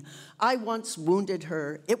me. I once wounded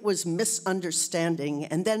her. It was misunderstanding,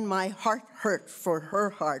 and then my heart hurt for her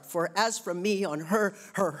heart. For as from me on her,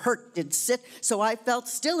 her hurt did sit, so I felt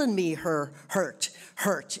still in me her hurt.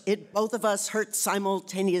 It both of us hurt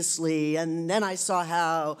simultaneously, and then I saw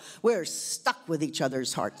how we're stuck with each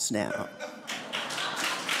other's hearts now.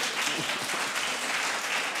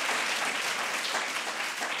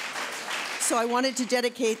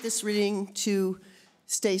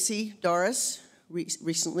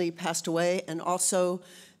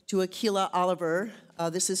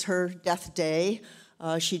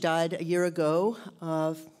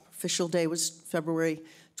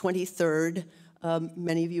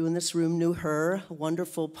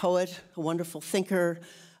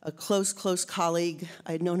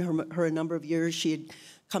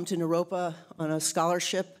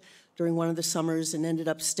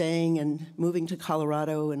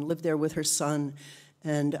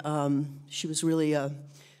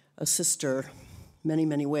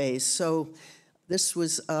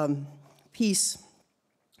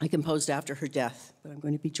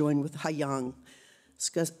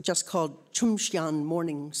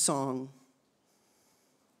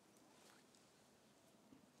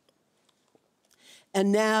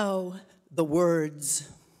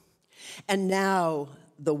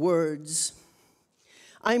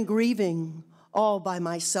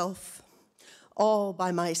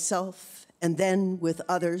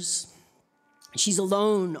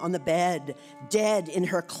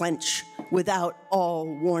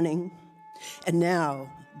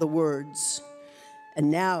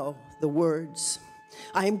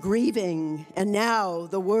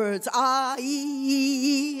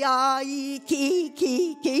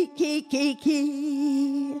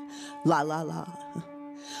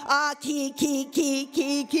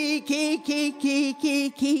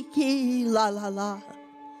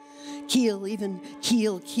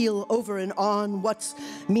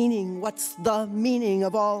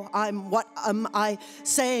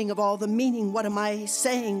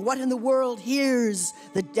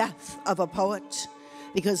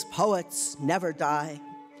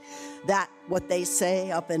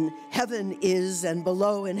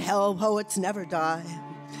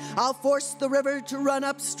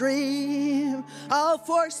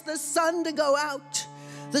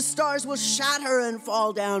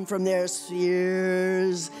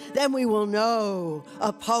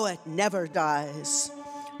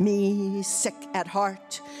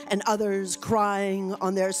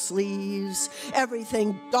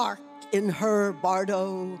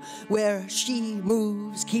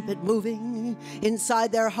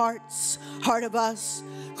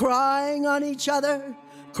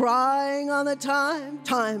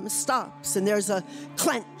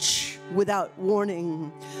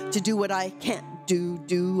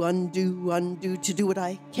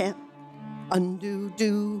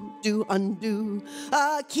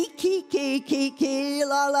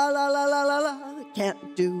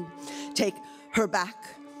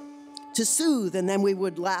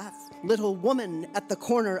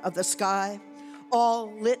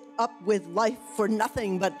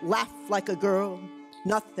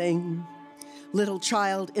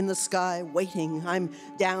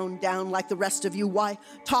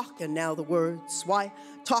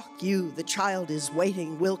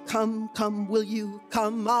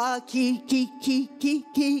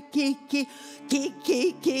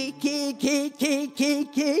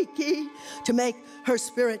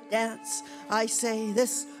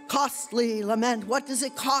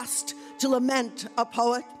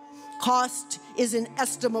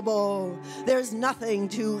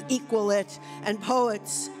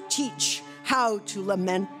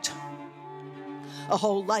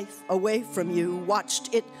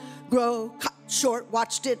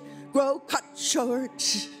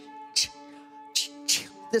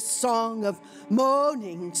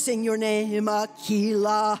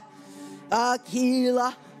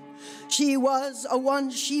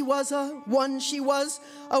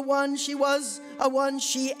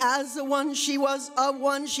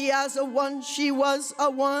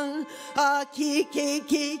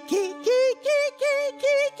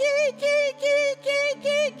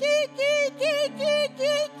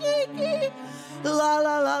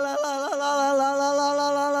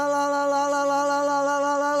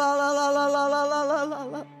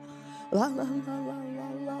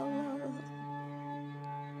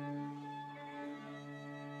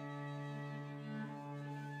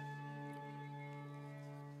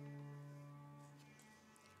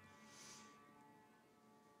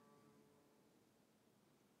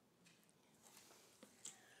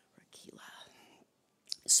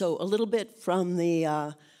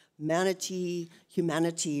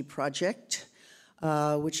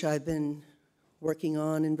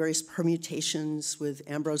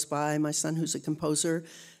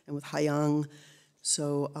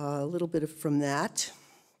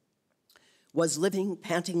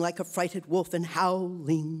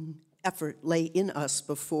 effort lay in us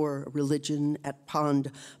before religion at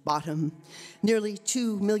pond bottom. Nearly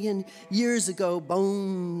 2 million years ago,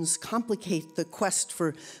 bones complicate the quest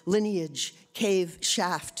for lineage. Cave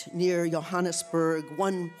shaft near Johannesburg,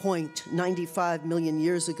 1.95 million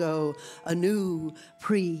years ago, a new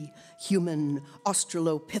pre-human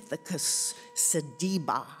Australopithecus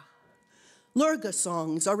sediba. Lurga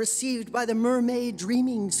songs are received by the mermaid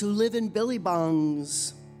dreamings who live in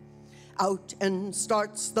billabongs. Out and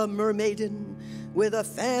starts the mermaiden with a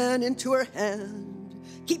fan into her hand.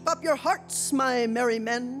 Keep up your hearts, my merry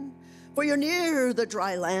men, for you're near the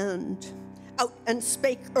dry land. Out and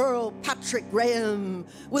spake Earl Patrick Graham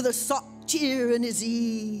with a soft tear in his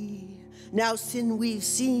ear. Now sin we've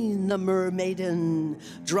seen the mermaiden,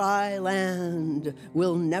 dry land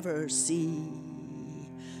we'll never see.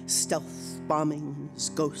 Stealth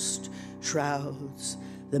bombings, ghost shrouds,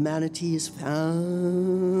 the manatee is found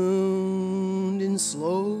in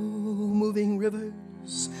slow-moving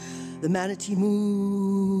rivers. The manatee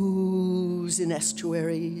moves in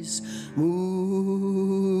estuaries, moves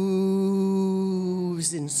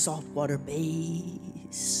in saltwater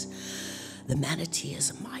bays. The manatee is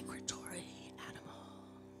a migratory animal.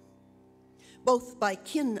 Both by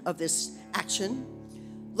kin of this action,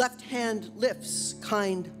 left hand lifts,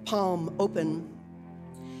 kind palm open,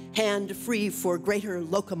 hand free for greater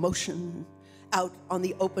locomotion, out on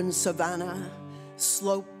the open savanna,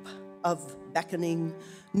 slope of beckoning,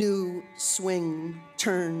 new swing,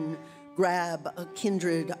 turn, grab a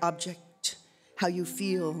kindred object, how you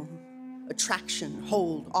feel, attraction,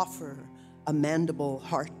 hold, offer, a mandible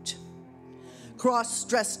heart.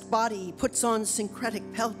 Cross-dressed body puts on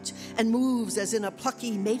syncretic pelt and moves as in a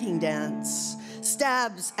plucky mating dance.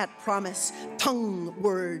 Stabs at promise, tongue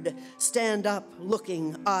word, stand up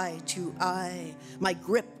looking eye to eye, my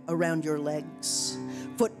grip around your legs.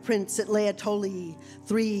 Footprints at Laetoli,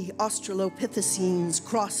 3 Australopithecines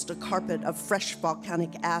crossed a carpet of fresh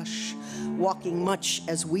volcanic ash, walking much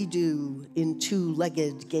as we do in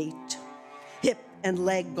 2-legged gait. Hip and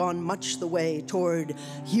leg gone much the way toward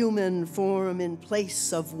human form in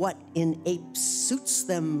place of what in apes suits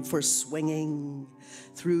them for swinging.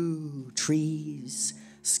 Through trees,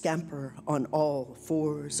 scamper on all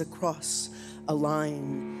fours across a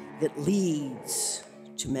line that leads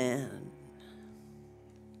to man.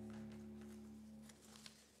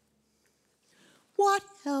 What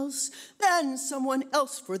else? Then someone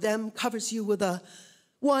else for them covers you with a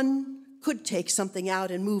one could take something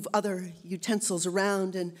out and move other utensils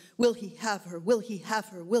around, and will he have her? Will he have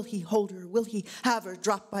her? Will he hold her? Will he have her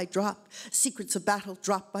drop by drop? Secrets of battle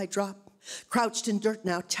drop by drop. Crouched in dirt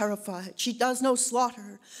now, terrified. She does no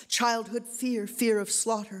slaughter. Childhood fear, fear of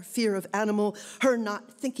slaughter, fear of animal. Her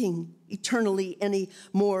not thinking eternally any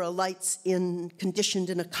more alights in,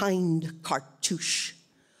 conditioned in a kind cartouche.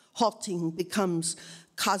 Halting becomes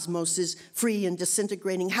cosmos is free and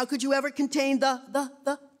disintegrating. How could you ever contain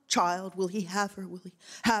the child? Will he have her? Will he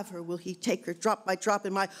have her? Will he take her drop by drop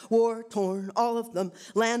in my war-torn, all of them,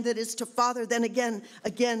 land that is to father, then again,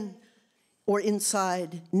 or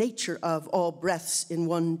inside nature of all breaths in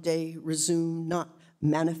one day resume, not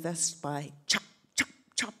manifest by chop, chop,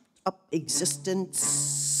 chopped up existence,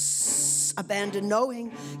 abandon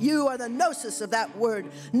knowing. You are the gnosis of that word,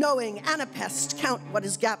 knowing, and a pest. Count what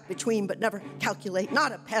is gap between, but never calculate.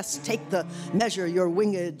 Not a pest, take the measure, your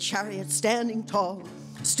winged chariot standing tall.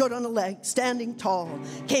 Stood on a leg, standing tall,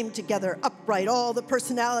 came together, upright, all the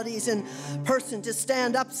personalities in person to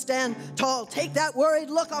stand up, stand tall. Take that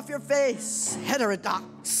worried look off your face.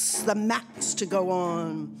 Heterodox, the max to go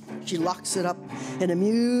on. She locks it up in a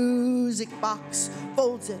music box,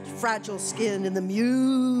 folds it, fragile skin in the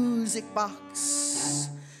music box.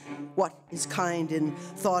 What is kind in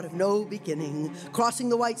thought of no beginning, crossing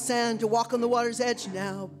the white sand to walk on the water's edge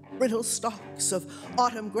now, brittle stalks of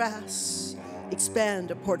autumn grass.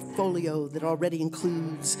 Expand a portfolio that already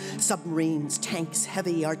includes submarines, tanks,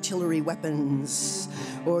 heavy artillery weapons.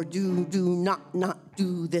 Or do not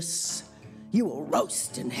do this. You will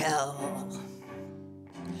roast in hell.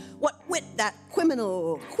 What wit that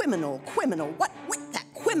criminal, what wit that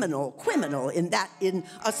criminal in that in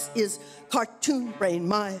us is cartoon brain,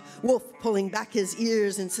 my wolf pulling back his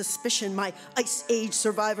ears in suspicion, my ice age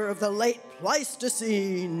survivor of the late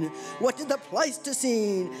Pleistocene. What did the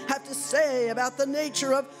Pleistocene have to say about the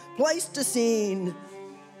nature of Pleistocene?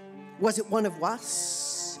 Was it one of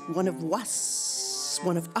us? One of us?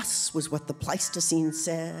 One of us was what the Pleistocene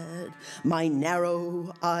said, my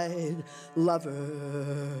narrow-eyed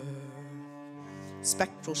lover.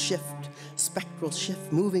 Spectral shift,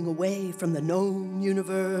 moving away from the known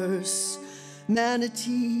universe.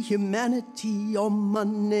 Manatee, humanity, om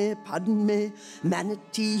mane padme.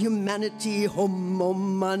 Manatee, humanity, om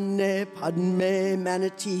mane padme.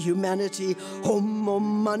 Manatee, humanity, om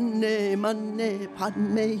mane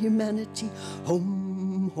padme. Humanity,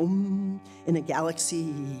 home. In a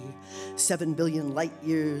galaxy 7 billion light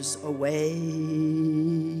years away.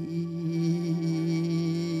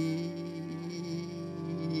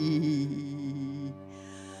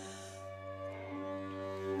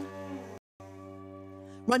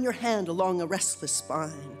 Run your hand along a restless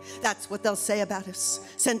spine. That's what they'll say about us.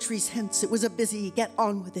 Centuries hence, it was a busy, get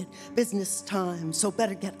on with it, business time, so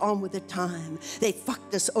better get on with it time. They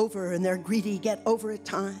fucked us over and they're greedy, get over it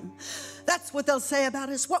time. That's what they'll say about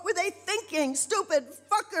us. What were they thinking? Stupid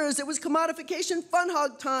fuckers. It was commodification, fun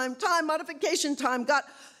hog time, time modification time, got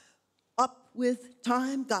up with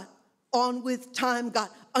time, got on with time,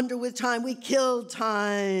 got under with time. We killed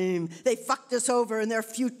time. They fucked us over, and their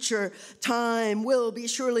future time will be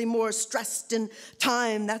surely more stressed in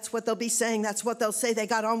time. That's what they'll be saying. That's what they'll say. They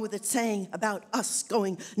got on with it, saying about us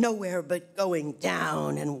going nowhere but going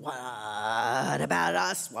down. And what about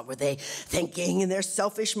us? What were they thinking in their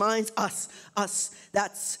selfish minds? Us.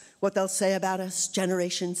 That's what they'll say about us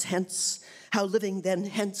generations hence. How living then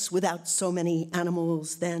hence without so many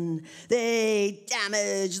animals then. They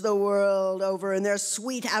damage the world over in their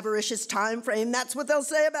sweet avaricious time frame. That's what they'll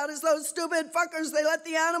say about us, those stupid fuckers. They let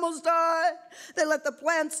the animals die. They let the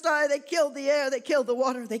plants die. They killed the air. They killed the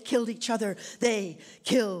water. They killed each other. They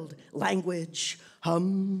killed language.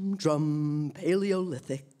 Humdrum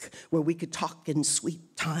Paleolithic, where we could talk in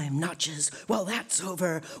sweet time notches. Well, that's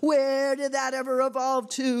over. Where did that ever evolve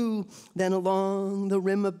to? Then along the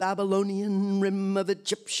rim of Babylonian, rim of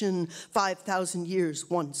Egyptian, 5,000 years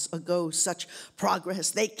once ago, such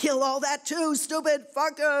progress. They kill all that too, stupid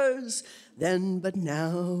fuckers. Then, but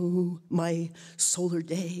now, my solar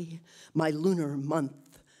day, my lunar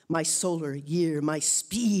month, my solar year, my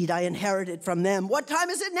speed I inherited from them. What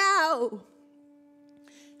time is it now?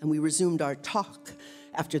 And we resumed our talk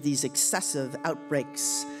after these excessive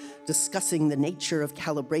outbreaks, discussing the nature of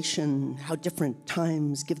calibration, how different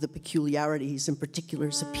times give the peculiarities and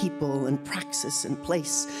particulars of people and praxis and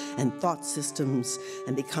place and thought systems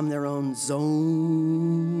and become their own zones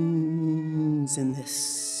in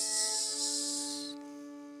this.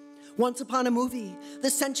 Once upon a movie, the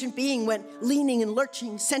sentient being went leaning and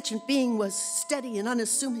lurching. Sentient being was steady and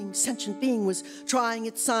unassuming. Sentient being was trying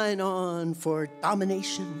its sign on for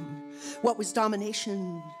domination. What was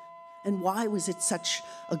domination? And why was it such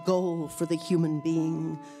a goal for the human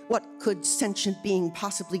being? What could sentient being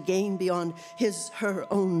possibly gain beyond her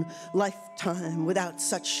own lifetime without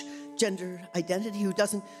such gender identity, who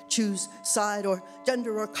doesn't choose side or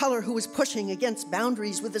gender or color, who was pushing against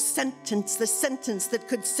boundaries with a sentence, the sentence that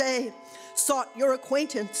could say, sought your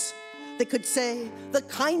acquaintance, that could say the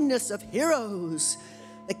kindness of heroes,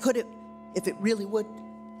 that could, if it really would,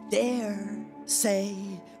 dare say,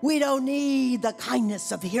 we don't need the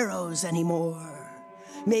kindness of heroes anymore.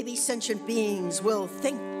 Maybe sentient beings will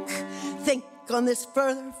think on this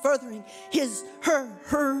furthering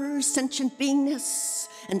her sentient beingness.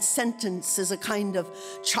 And sentence is a kind of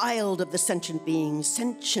child of the sentient being.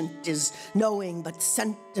 Sentient is knowing, but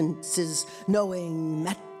sentence is knowing,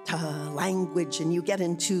 meta language, and you get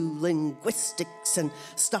into linguistics and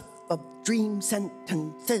stuff of dream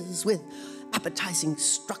sentences with appetizing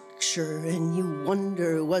structure, and you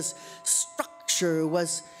wonder, was structure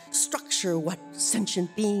what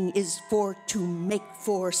sentient being is for to make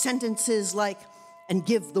for sentences like, and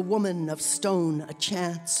give the woman of stone a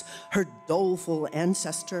chance, her doleful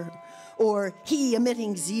ancestor, or he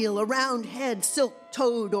emitting zeal, a round head,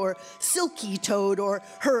 silk-toed or silky-toed, or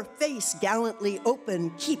her face gallantly open,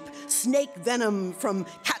 keep snake venom from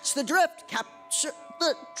catch the drift, capture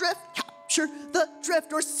the drift, capture the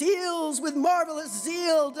drift, or seals with marvelous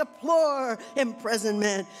zeal deplore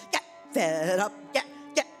imprisonment. Get fed up, get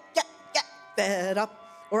fed up.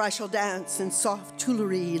 Or I shall dance in soft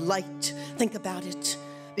Tuileries light. Think about it.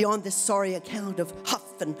 Beyond this sorry account of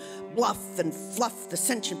huff and bluff and fluff, the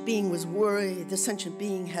sentient being was worried. The sentient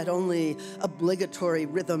being had only obligatory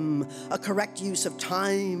rhythm, a correct use of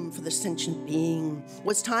time for the sentient being.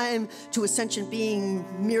 Was time to a sentient being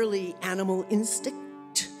merely animal instinct?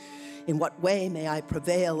 In what way may I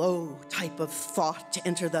prevail? Oh, type of thought to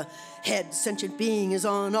enter the head. Sentient being is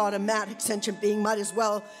on automatic. Sentient being might as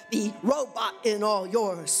well be robot in all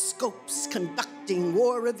your scopes. Conduct rejecting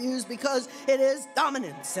war reviews because it is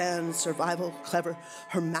dominance and survival. Clever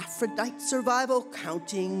hermaphrodite survival,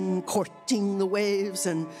 counting, courting the waves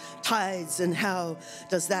and tides. And how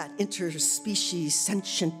does that interspecies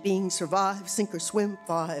sentient being survive? Sink or swim,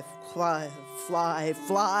 fly, fly, fly,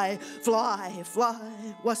 fly, fly, fly.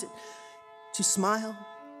 Was it to smile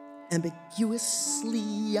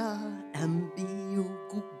ambiguously,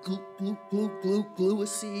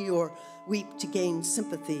 ambiguously, or weep to gain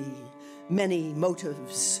sympathy? Many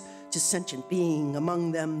motives to sentient being,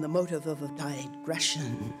 among them the motive of a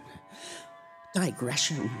digression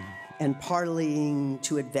and parleying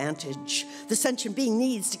to advantage. The sentient being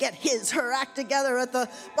needs to get his, her act together at the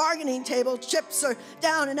bargaining table. Chips are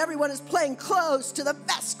down and everyone is playing close to the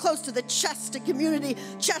vest, close to the chest. A community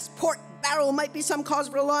chest port barrel might be some cause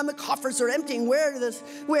for alarm. The coffers are emptying. Where does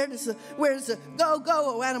the go,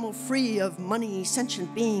 oh animal free of money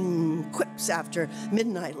sentient being quips after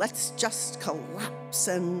midnight? Let's just collapse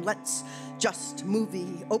and let's just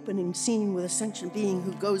movie opening scene with a sentient being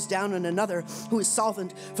who goes down on another who is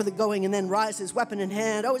solvent for the going and then rises weapon in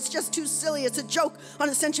hand. Oh, it's just too silly. It's a joke on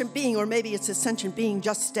a sentient being, or maybe it's a sentient being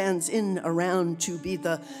just stands in around to be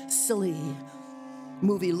the silly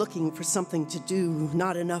movie looking for something to do,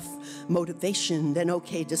 not enough motivation, then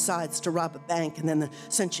okay, decides to rob a bank, and then the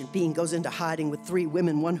sentient being goes into hiding with 3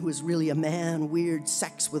 women, one who is really a man, weird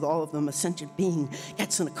sex with all of them. A sentient being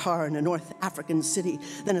gets in a car in a North African city,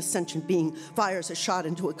 then a sentient being fires a shot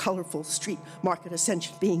into a colorful street market. A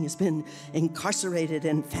sentient being has been incarcerated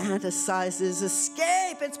and fantasizes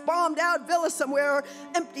escape. It's bombed out villa somewhere, or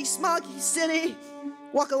empty smoggy city.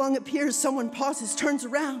 Walk along the piers, someone pauses, turns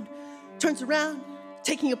around,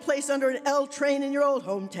 taking a place under an L train in your old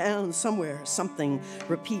hometown somewhere. Something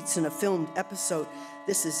repeats in a filmed episode.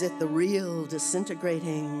 This is it, the real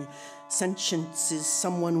disintegrating. Sentience is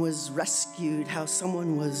someone was rescued, how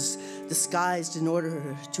someone was disguised in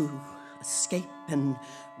order to escape and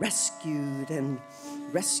rescued.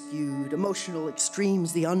 Emotional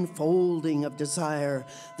extremes, the unfolding of desire,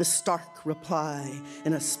 the stark reply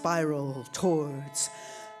in a spiral towards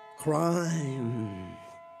crime.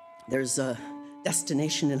 There's a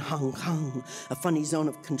destination in Hong Kong, a funny zone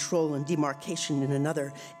of control and demarcation in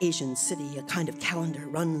another Asian city. A kind of calendar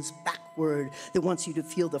runs backward that wants you to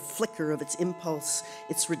feel the flicker of its impulse,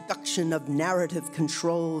 its reduction of narrative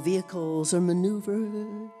control. Vehicles are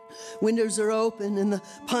maneuvered, windows are open, and the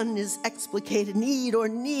pun is explicated. Need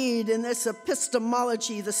in this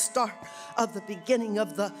epistemology, the start of the beginning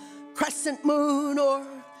of the crescent moon, or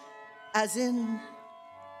as in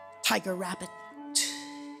Tiger Rabbit.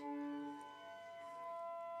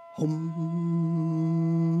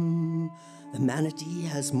 The manatee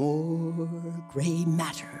has more gray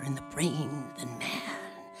matter in the brain than man.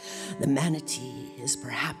 The manatee is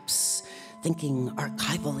perhaps thinking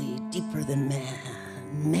archivally deeper than man.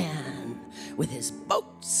 Man with his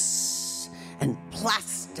boats and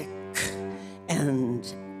plastic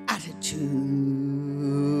and attitude.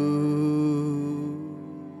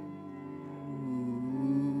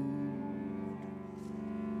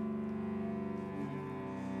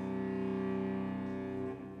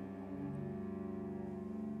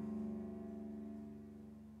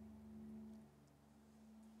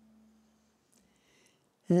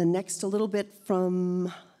 And next, a little bit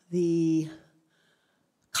from the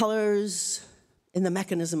colors in the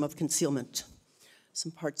mechanism of concealment.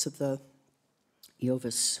 Some parts of the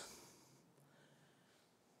Iovis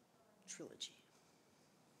trilogy.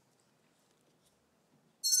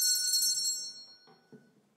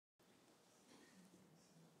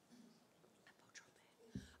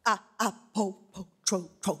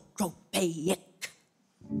 Apotropaic.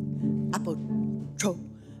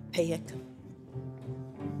 Apotropaic.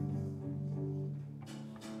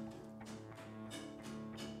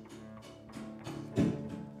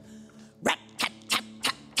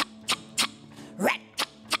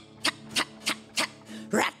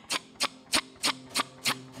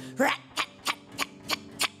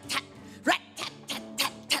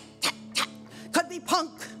 Could be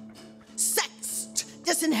punk, sexed,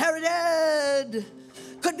 disinherited.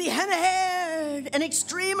 Could be henna-haired and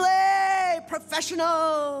extremely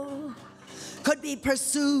professional. Could be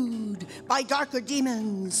pursued by darker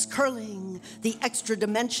demons, curling the extra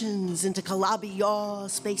dimensions into Calabi-yaw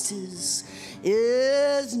spaces.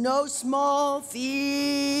 Is no small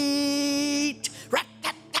feat.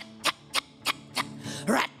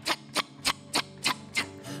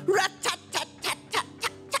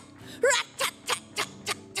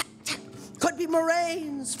 Could be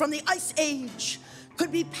moraines from the Ice Age.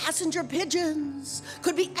 Could be passenger pigeons.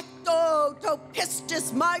 Could be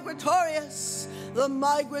Ectotopistis migratorius, the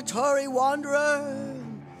migratory wanderer.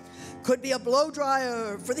 Could be a blow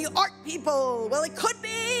dryer for the art people. Well, it could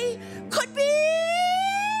be. Could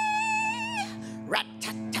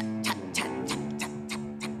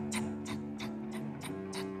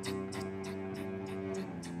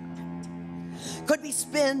be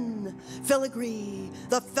spin, filigree,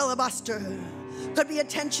 the filibuster. Could be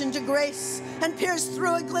attention to grace and pierce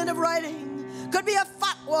through a glint of writing. Could be a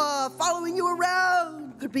fatwa following you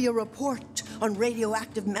around. Could be a report on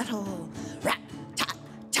radioactive metal.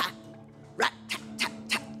 Rat-tat-tat,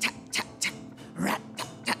 rat-tat-tat-tat-tat-tat,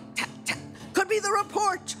 rat-tat-tat-tat-tat. Could be the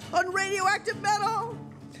report on radioactive metal.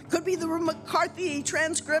 Could be the McCarthy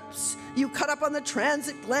transcripts you cut up on the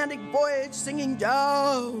transatlantic voyage singing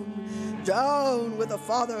down, down with a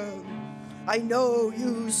father. I know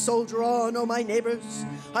you soldier on, oh my neighbors.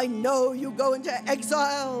 I know you go into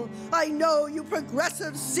exile. I know you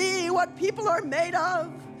progressives see what people are made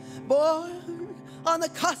of. Born on the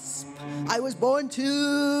cusp, I was born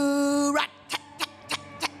to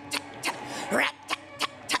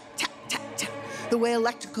the way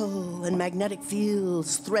electrical and magnetic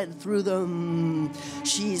fields thread through them.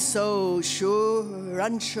 She's so sure,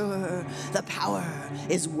 unsure, the power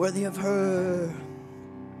is worthy of her.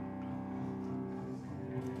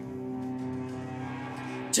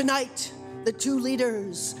 Tonight, the two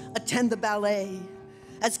leaders attend the ballet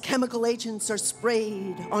as chemical agents are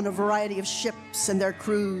sprayed on a variety of ships and their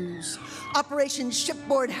crews. Operation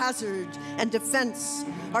Shipboard Hazard and Defense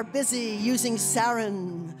are busy using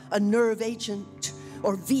sarin, a nerve agent,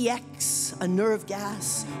 or VX, a nerve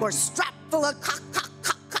gas, or strap full of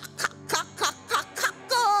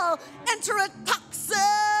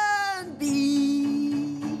enterotoxin B.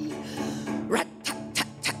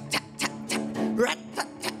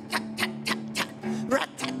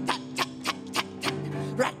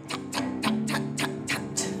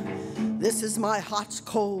 This is my hot,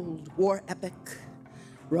 cold war epic.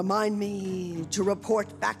 Remind me to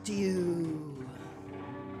report back to you.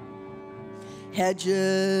 Hedges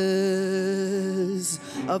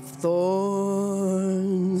of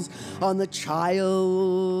thorns on the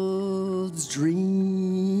child's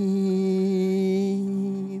dream.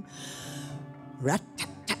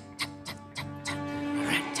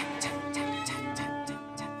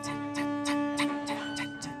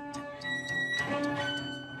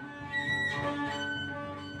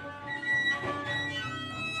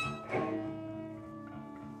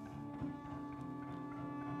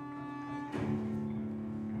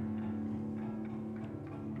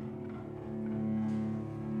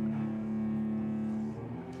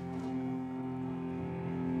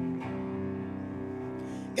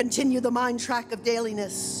 Continue the mind track of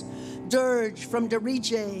dailiness. Dirge from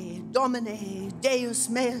dirige, domine, deus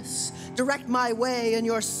meus. Direct my way in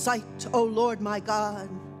your sight, O Lord my God.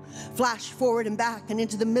 Flash forward and back and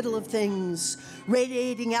into the middle of things.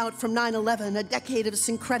 Radiating out from 9/11, a decade of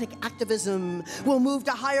syncretic activism. We'll move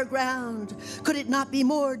to higher ground. Could it not be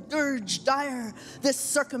more dirge dire, this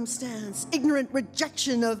circumstance? Ignorant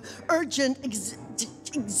rejection of urgent existences,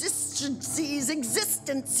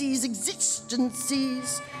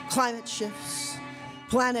 climate shifts.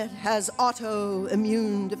 Planet has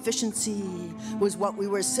autoimmune deficiency, was what we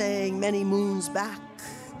were saying many moons back.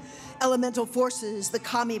 Elemental forces, the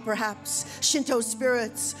kami perhaps, Shinto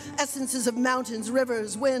spirits, essences of mountains,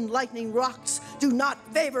 rivers, wind, lightning, rocks, do not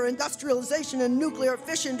favor industrialization and nuclear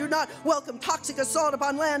fission, do not welcome toxic assault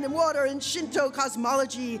upon land and water. In Shinto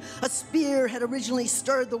cosmology, a spear had originally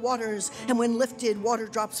stirred the waters, and when lifted, water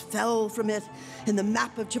drops fell from it. In the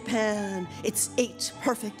map of Japan, its 8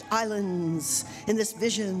 perfect islands. In this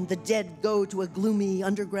vision, the dead go to a gloomy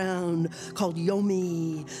underground called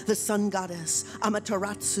Yomi. The sun goddess,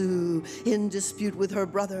 Amaterasu, in dispute with her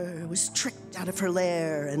brother, was tricked out of her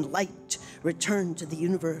lair, and light returned to the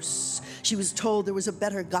universe. She was told there was a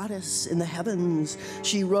better goddess in the heavens.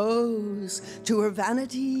 She rose to her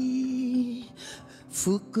vanity.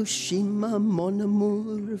 Fukushima, mon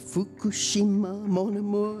amour, Fukushima, mon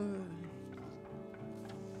amour.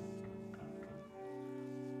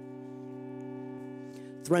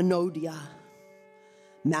 Thranodia,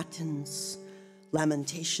 matins,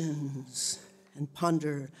 lamentations, and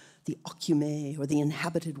ponder the occupé, or the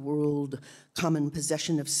inhabited world, common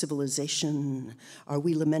possession of civilization. Are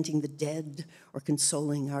we lamenting the dead or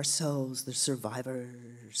consoling ourselves, the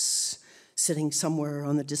survivors? Sitting somewhere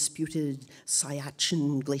on the disputed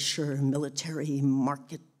Siachen Glacier military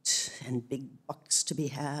market, and big bucks to be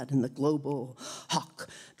had in the global hawk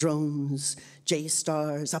drones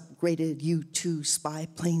J-stars, upgraded U-2 spy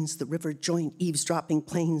planes, the river joint eavesdropping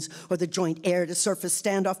planes, or the joint air-to-surface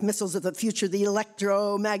standoff missiles of the future, the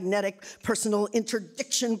electromagnetic personal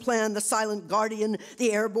interdiction plan, the silent guardian,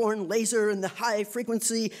 the airborne laser, and the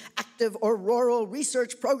high-frequency active auroral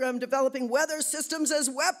research program developing weather systems as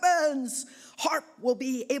weapons. HARP will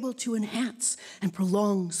be able to enhance and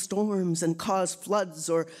prolong storms and cause floods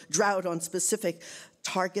or drought on specific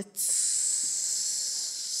targets.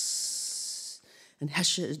 And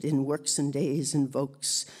Hesiod in Works and Days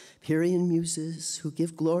invokes Pierian muses who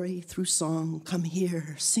give glory through song. Come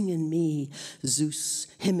here, sing in me, Zeus,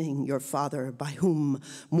 hymning your father, by whom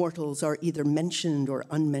mortals are either mentioned or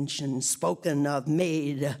unmentioned, spoken of,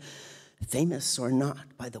 made famous or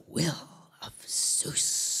not by the will of Zeus.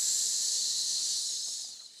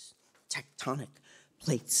 Tectonic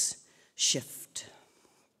plates shift,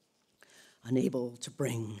 unable to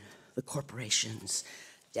bring the corporations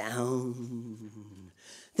down.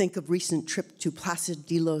 Think of recent trip to Placid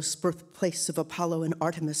Delos, birthplace of Apollo and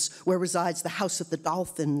Artemis, where resides the house of the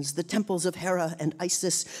dolphins, the temples of Hera and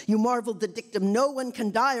Isis. You marveled the dictum, no one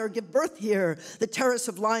can die or give birth here. The terrace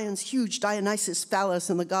of lions, huge Dionysus phallus,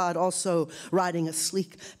 and the god also riding a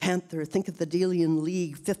sleek panther. Think of the Delian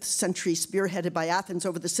League, 5th century, spearheaded by Athens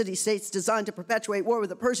over the city-states designed to perpetuate war with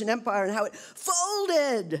the Persian Empire, and how it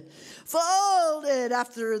folded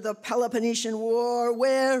after the Peloponnesian War.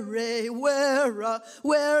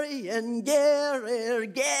 And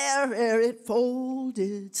Gerer, it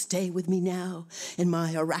folded. Stay with me now. In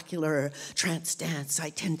my oracular trance dance,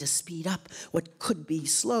 I tend to speed up what could be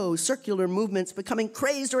slow, circular movements, becoming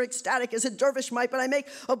crazed or ecstatic as a dervish might, but I make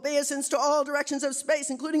obeisance to all directions of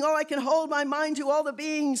space, including all I can hold my mind to, all the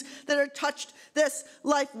beings that are touched this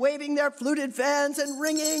life, waving their fluted fans and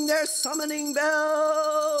ringing their summoning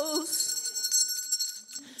bells.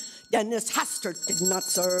 Dennis Hastert did not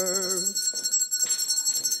serve.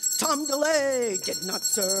 Tom DeLay did not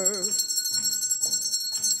serve.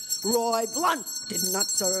 Roy Blunt did not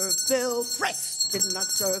serve. Bill Frist did not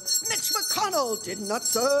serve. Mitch McConnell did not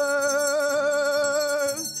serve.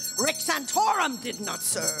 Rick Santorum did not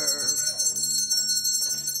serve.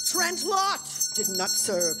 Trent Lott did not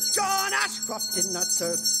serve. John Ashcroft did not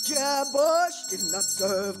serve. Jeb Bush did not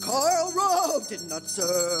serve. Karl Rove did not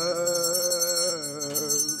serve.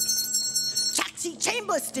 Chatsy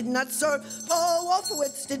Chambliss did not serve. Paul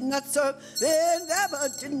Wolfowitz did not serve. Vin Weber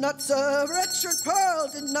did not serve. Richard Pearl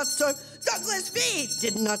did not serve. Douglas Meade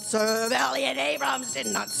did not serve. Elliot Abrams did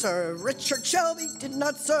not serve. Richard Shelby did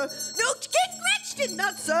not serve. Newt Gingrich did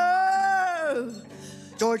not serve.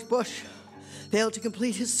 George Bush failed to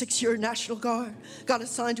complete his 6-year National Guard, got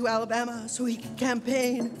assigned to Alabama so he could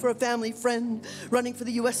campaign for a family friend, running for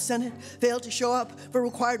the U.S. Senate, failed to show up for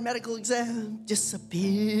required medical exam,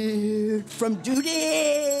 disappeared from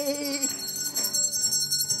duty.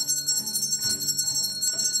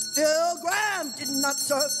 Phil Graham did not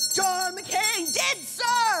serve. John McCain did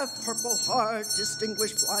serve. Purple Heart,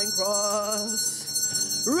 Distinguished Flying Cross.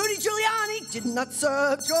 Rudy Giuliani did not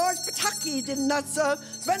serve. George Pataki did not serve.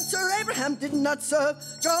 Spencer Abraham did not serve.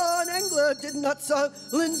 John Engler did not serve.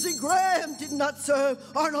 Lindsey Graham did not serve.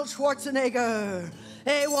 Arnold Schwarzenegger,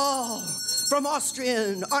 AWOL, from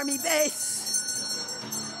Austrian Army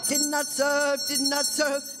Base, did not serve, did not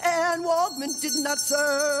serve. Ann Waldman did not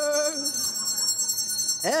serve.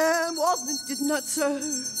 Ann Waldman did not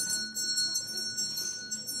serve.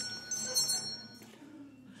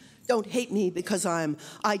 Don't hate me because I'm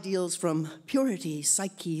ideals from purity,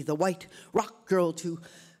 Psyche, the white rock girl, to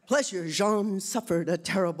pleasure. Jean suffered a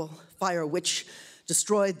terrible fire which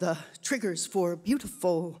destroyed the triggers for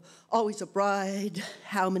beautiful, always a bride.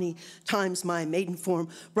 How many times my maiden form,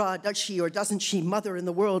 broad, does she or doesn't she mother in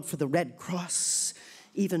the world for the Red Cross?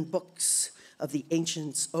 Even books of the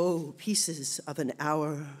ancients, oh, pieces of an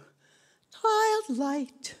hour. Tiled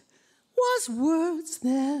light was words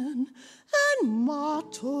then, and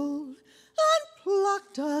mottled, and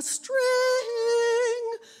plucked a string,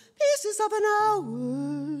 pieces of an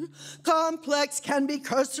hour. Complex can be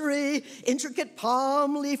cursory, intricate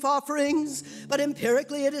palm leaf offerings, but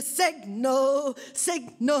empirically it is signal,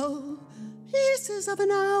 pieces of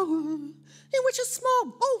an hour, in which a small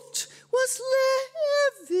bolt was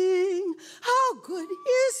living. How good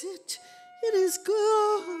is it? It is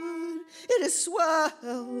good, it is swell.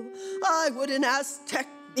 I would an Aztec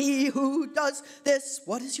be who does this.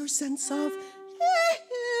 What is your sense of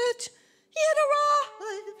it? It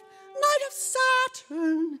arrived, night of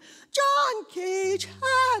Saturn. John Cage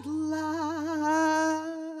had laughed.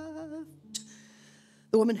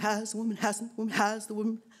 The woman has, the woman hasn't, the woman has, the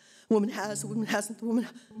woman has, the woman hasn't, the woman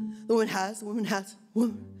has, the woman has,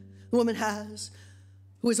 the woman has.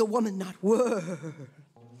 who is a woman, not word.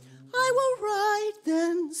 I will ride,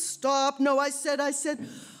 then stop. No, I said,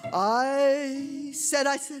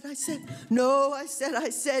 no, I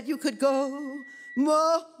said you could go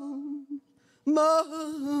moan,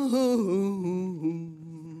 moan,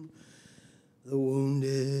 the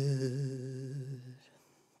wounded.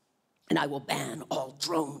 And I will ban all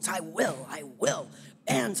drones. I will.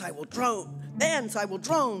 Bans I will drone. Bans I will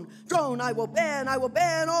drone. Drone I will ban. I will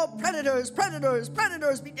ban all predators.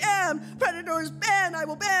 Predators be damned. Predators ban. I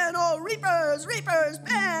will ban all reapers. Reapers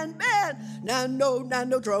ban.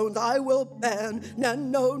 Nano drones I will ban.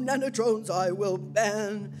 Nano drones I will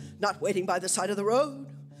ban. Not waiting by the side of the road.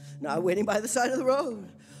 Not waiting by the side of the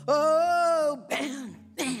road. Oh, ban.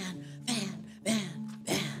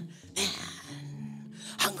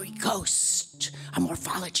 Hungry ghost, a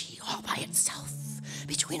morphology all by itself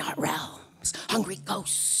between our realms. Hungry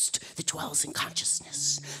ghost that dwells in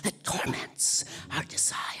consciousness, that torments our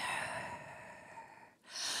desire.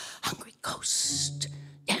 Hungry ghost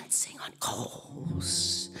dancing on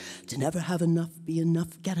coals. To never have enough, be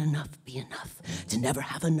enough, get enough, be enough. To never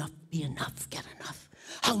have enough, be enough, get enough.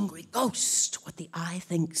 Hungry ghost, what the eye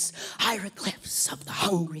thinks, hieroglyphs of the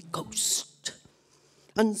hungry ghost.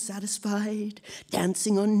 Unsatisfied,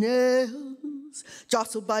 dancing on nails,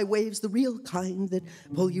 jostled by waves, the real kind that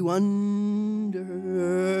pull you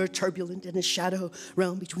under, turbulent in a shadow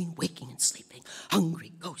realm between waking and sleeping.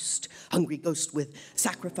 Hungry ghost with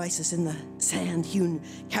sacrifices in the sand-hewn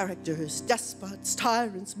characters, despots,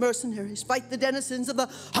 tyrants, mercenaries, fight the denizens of the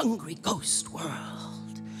hungry ghost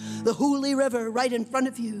world. The Hooli River right in front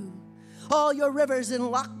of you, all your rivers in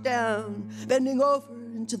lockdown, bending over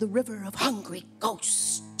into the river of hungry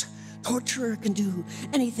ghost. Torturer can do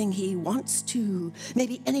anything he wants to.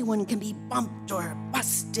 Maybe anyone can be bumped or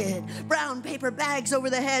busted. Brown paper bags over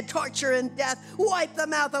the head, torture and death. Wipe the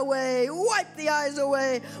mouth away, wipe the eyes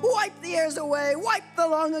away, wipe the ears away, wipe the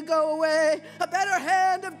long ago away. A better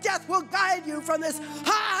hand of death will guide you from this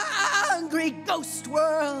hungry ghost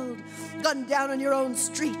world. Gunned down on your own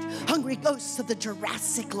street, hungry ghosts of the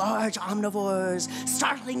Jurassic large omnivores,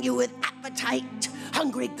 startling you with appetite.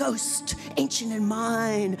 Hungry ghost, ancient in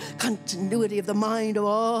mind, continuity of the mind of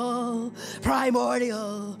all,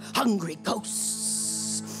 primordial, hungry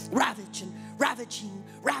ghosts, ravaged and ravaging,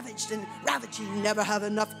 never have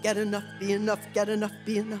enough, get enough, be enough, get enough,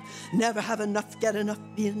 be enough, never have enough, get enough,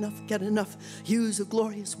 be enough, get enough, hues of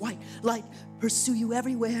glorious white light pursue you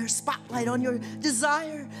everywhere, spotlight on your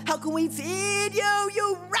desire, how can we feed you,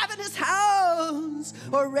 you ravenous hounds,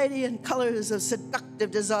 or radiant colors of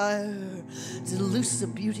seductive desire,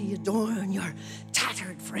 delusive beauty adorn your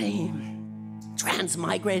tattered frame,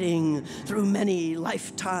 transmigrating through many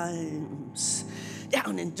lifetimes,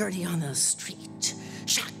 down and dirty on the street,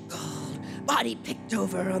 shackled, body picked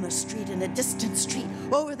over on the street in a distant street,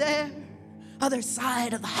 over there, other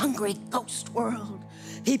side of the hungry ghost world.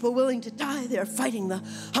 People willing to die there fighting the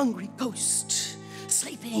hungry ghost,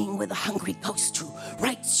 sleeping with the hungry ghost who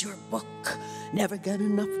writes your book. Never get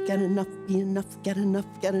enough, be enough, get enough,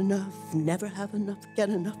 never have enough, be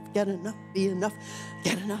enough,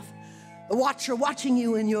 get enough. The watcher watching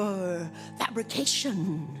you in your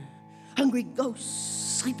fabrication. Hungry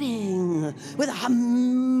ghosts sleeping with a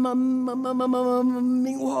humming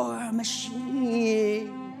war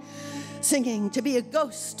machine. Singing to be a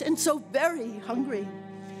ghost and so very hungry.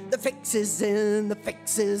 The fix is in, the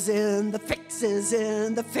fix is in, the fix is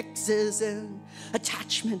in, the fix is in.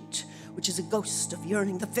 Attachment, which is a ghost of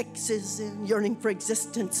yearning. The fix is in, yearning for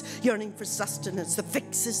existence, yearning for sustenance. The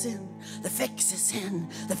fix is in, the fix is in,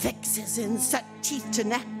 the fix is in. Set teeth to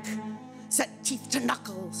neck, set teeth to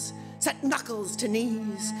knuckles, set knuckles to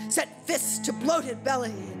knees, set fists to bloated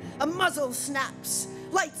belly. A muzzle snaps,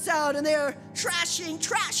 lights out, and they're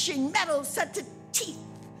trashing metal set to teeth.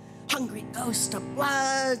 Hungry ghost of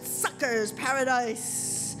blood suckers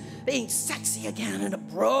paradise, being sexy again in a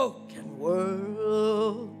broken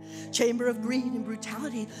world. Chamber of greed and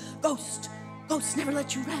brutality. Ghosts never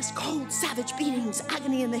let you rest. Cold, savage beatings,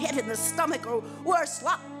 agony in the head and the stomach, or worse,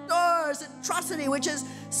 locked doors, atrocity, which is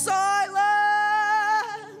silence.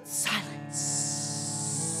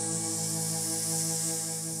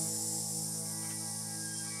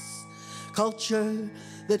 Culture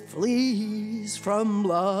that flees from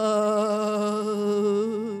love.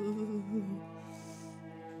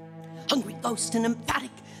 Hungry ghost and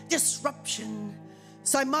emphatic disruption.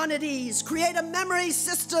 Simonides, create a memory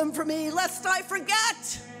system for me, lest I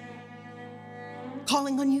forget.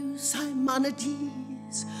 Calling on you,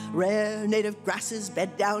 Simonides. Rare native grasses,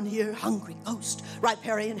 bed down here. Hungry ghost,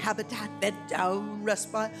 riparian habitat, bed down, rest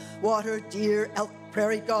by water. Deer, elk,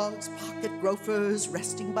 prairie dogs, pocket gophers,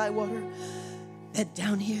 resting by water. Bed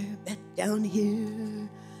down here, bed down here.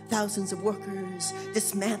 Thousands of workers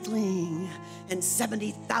dismantling and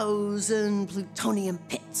 70,000 plutonium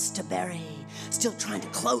pits to bury. Still trying to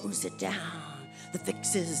close it down. The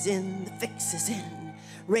fix is in, the fix is in.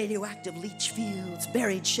 Radioactive leach fields,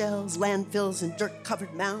 buried shells, landfills, and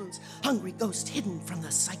dirt-covered mounds. Hungry ghosts hidden from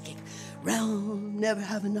the psychic realm. Never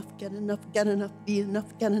have enough, get enough, get enough, be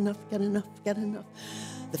enough, get enough, get enough, get enough.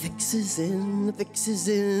 The fix is in, the fix is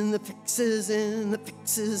in, the fix is in, the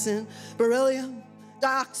fix is in. Beryllium,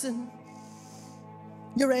 dioxin,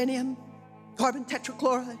 uranium, carbon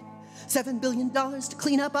tetrachloride. $7 billion to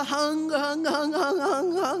clean up a hungry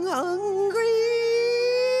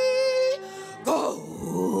ghost.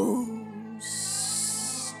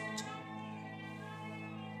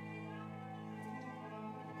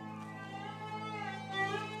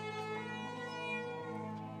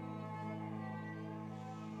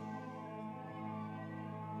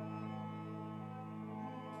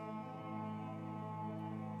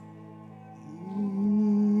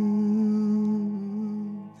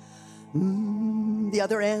 The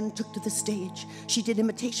other Anne took to the stage. She did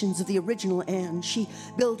imitations of the original Anne. She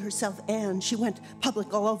billed herself Anne. She went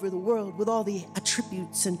public all over the world with all the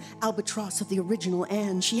attributes and albatross of the original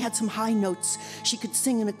Anne. She had some high notes. She could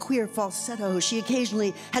sing in a queer falsetto. She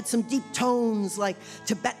occasionally had some deep tones like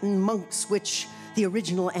Tibetan monks, which the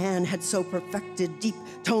original Anne had so perfected, deep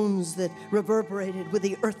tones that reverberated with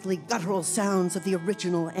the earthly guttural sounds of the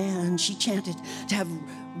original Anne. She chanted to have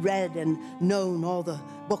read and known all the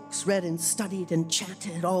books, read and studied and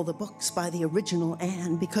chanted all the books by the original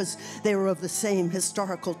Anne because they were of the same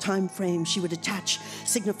historical time frame. She would attach,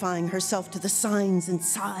 signifying herself to the signs and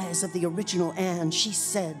sighs of the original Anne. She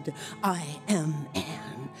said, "I am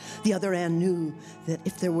Anne." The other Anne knew that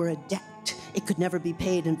if there were a debt, it could never be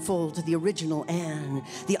paid in full to the original Anne.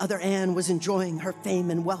 The other Anne was enjoying her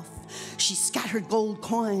fame and wealth. She scattered gold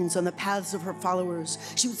coins on the paths of her followers.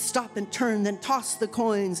 She would stop and turn, then toss the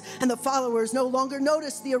coins, and the followers no longer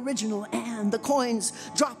noticed the original Anne. The coins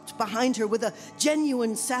dropped behind her with a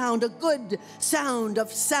genuine sound, a good sound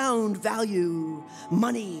of sound value.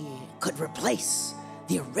 Money could replace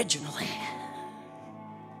the original Anne.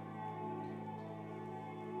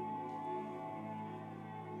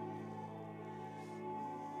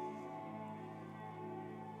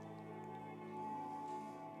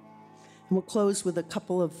 And we'll close with a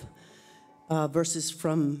couple of verses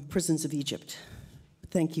from Prisons of Egypt.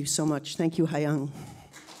 Thank you so much. Thank you, Hayang.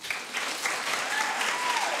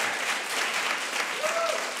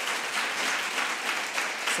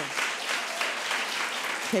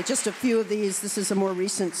 Okay, just a few of these. This is a more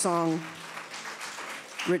recent song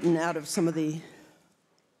written out of some of the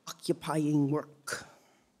occupying work.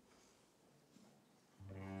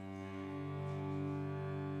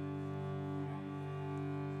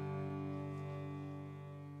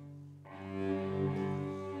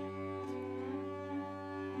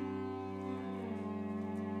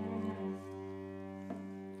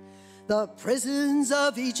 The prisons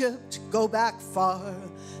of Egypt go back far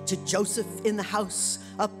to Joseph in the house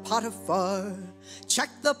of Potiphar. Check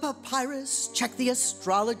the papyrus, check the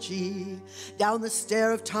astrology, down the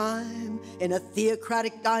stair of time in a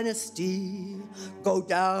theocratic dynasty. Go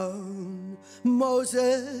down,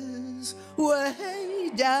 Moses,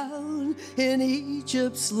 way down in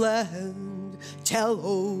Egypt's land. Tell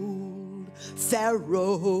old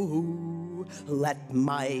Pharaoh, let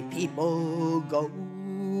my people go.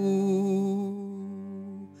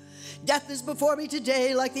 Death is before me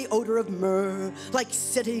today like the odor of myrrh, like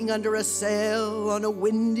sitting under a sail on a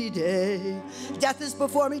windy day. Death is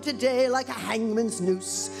before me today like a hangman's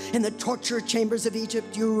noose. In the torture chambers of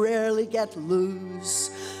Egypt, you rarely get loose.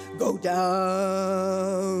 Go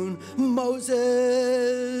down,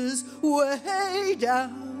 Moses, way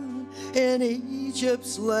down in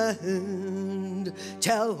Egypt's land.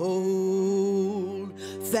 Tell old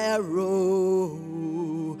Pharaoh,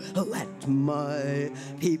 let my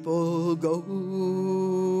people go.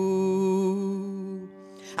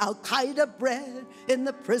 Al-Qaeda bred in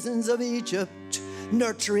the prisons of Egypt,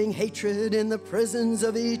 nurturing hatred in the prisons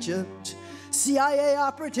of Egypt. CIA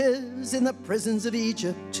operatives in the prisons of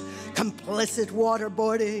Egypt, complicit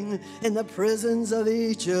waterboarding in the prisons of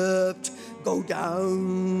Egypt. Go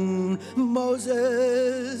down,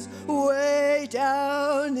 Moses, way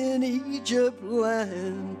down in Egypt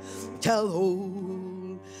land. Tell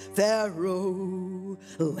old Pharaoh,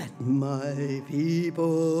 let my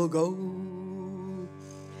people go.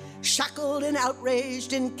 Shackled and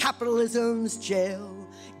outraged in capitalism's jail,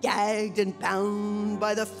 gagged and bound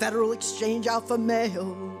by the Federal Exchange alpha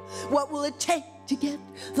male. What will it take to get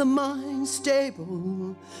the mind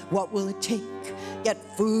stable? What will it take? Get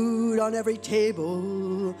food on every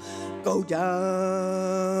table. Go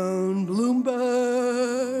down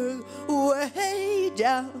Bloomberg, way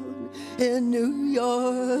down in New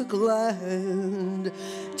York land.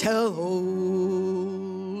 Tell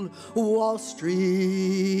old Wall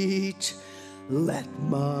Street, let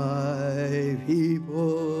my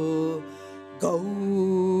people go.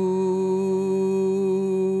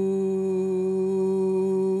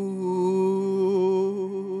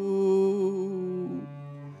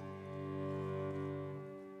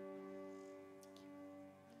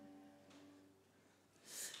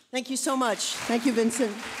 Thank you so much. Thank you,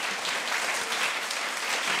 Vincent.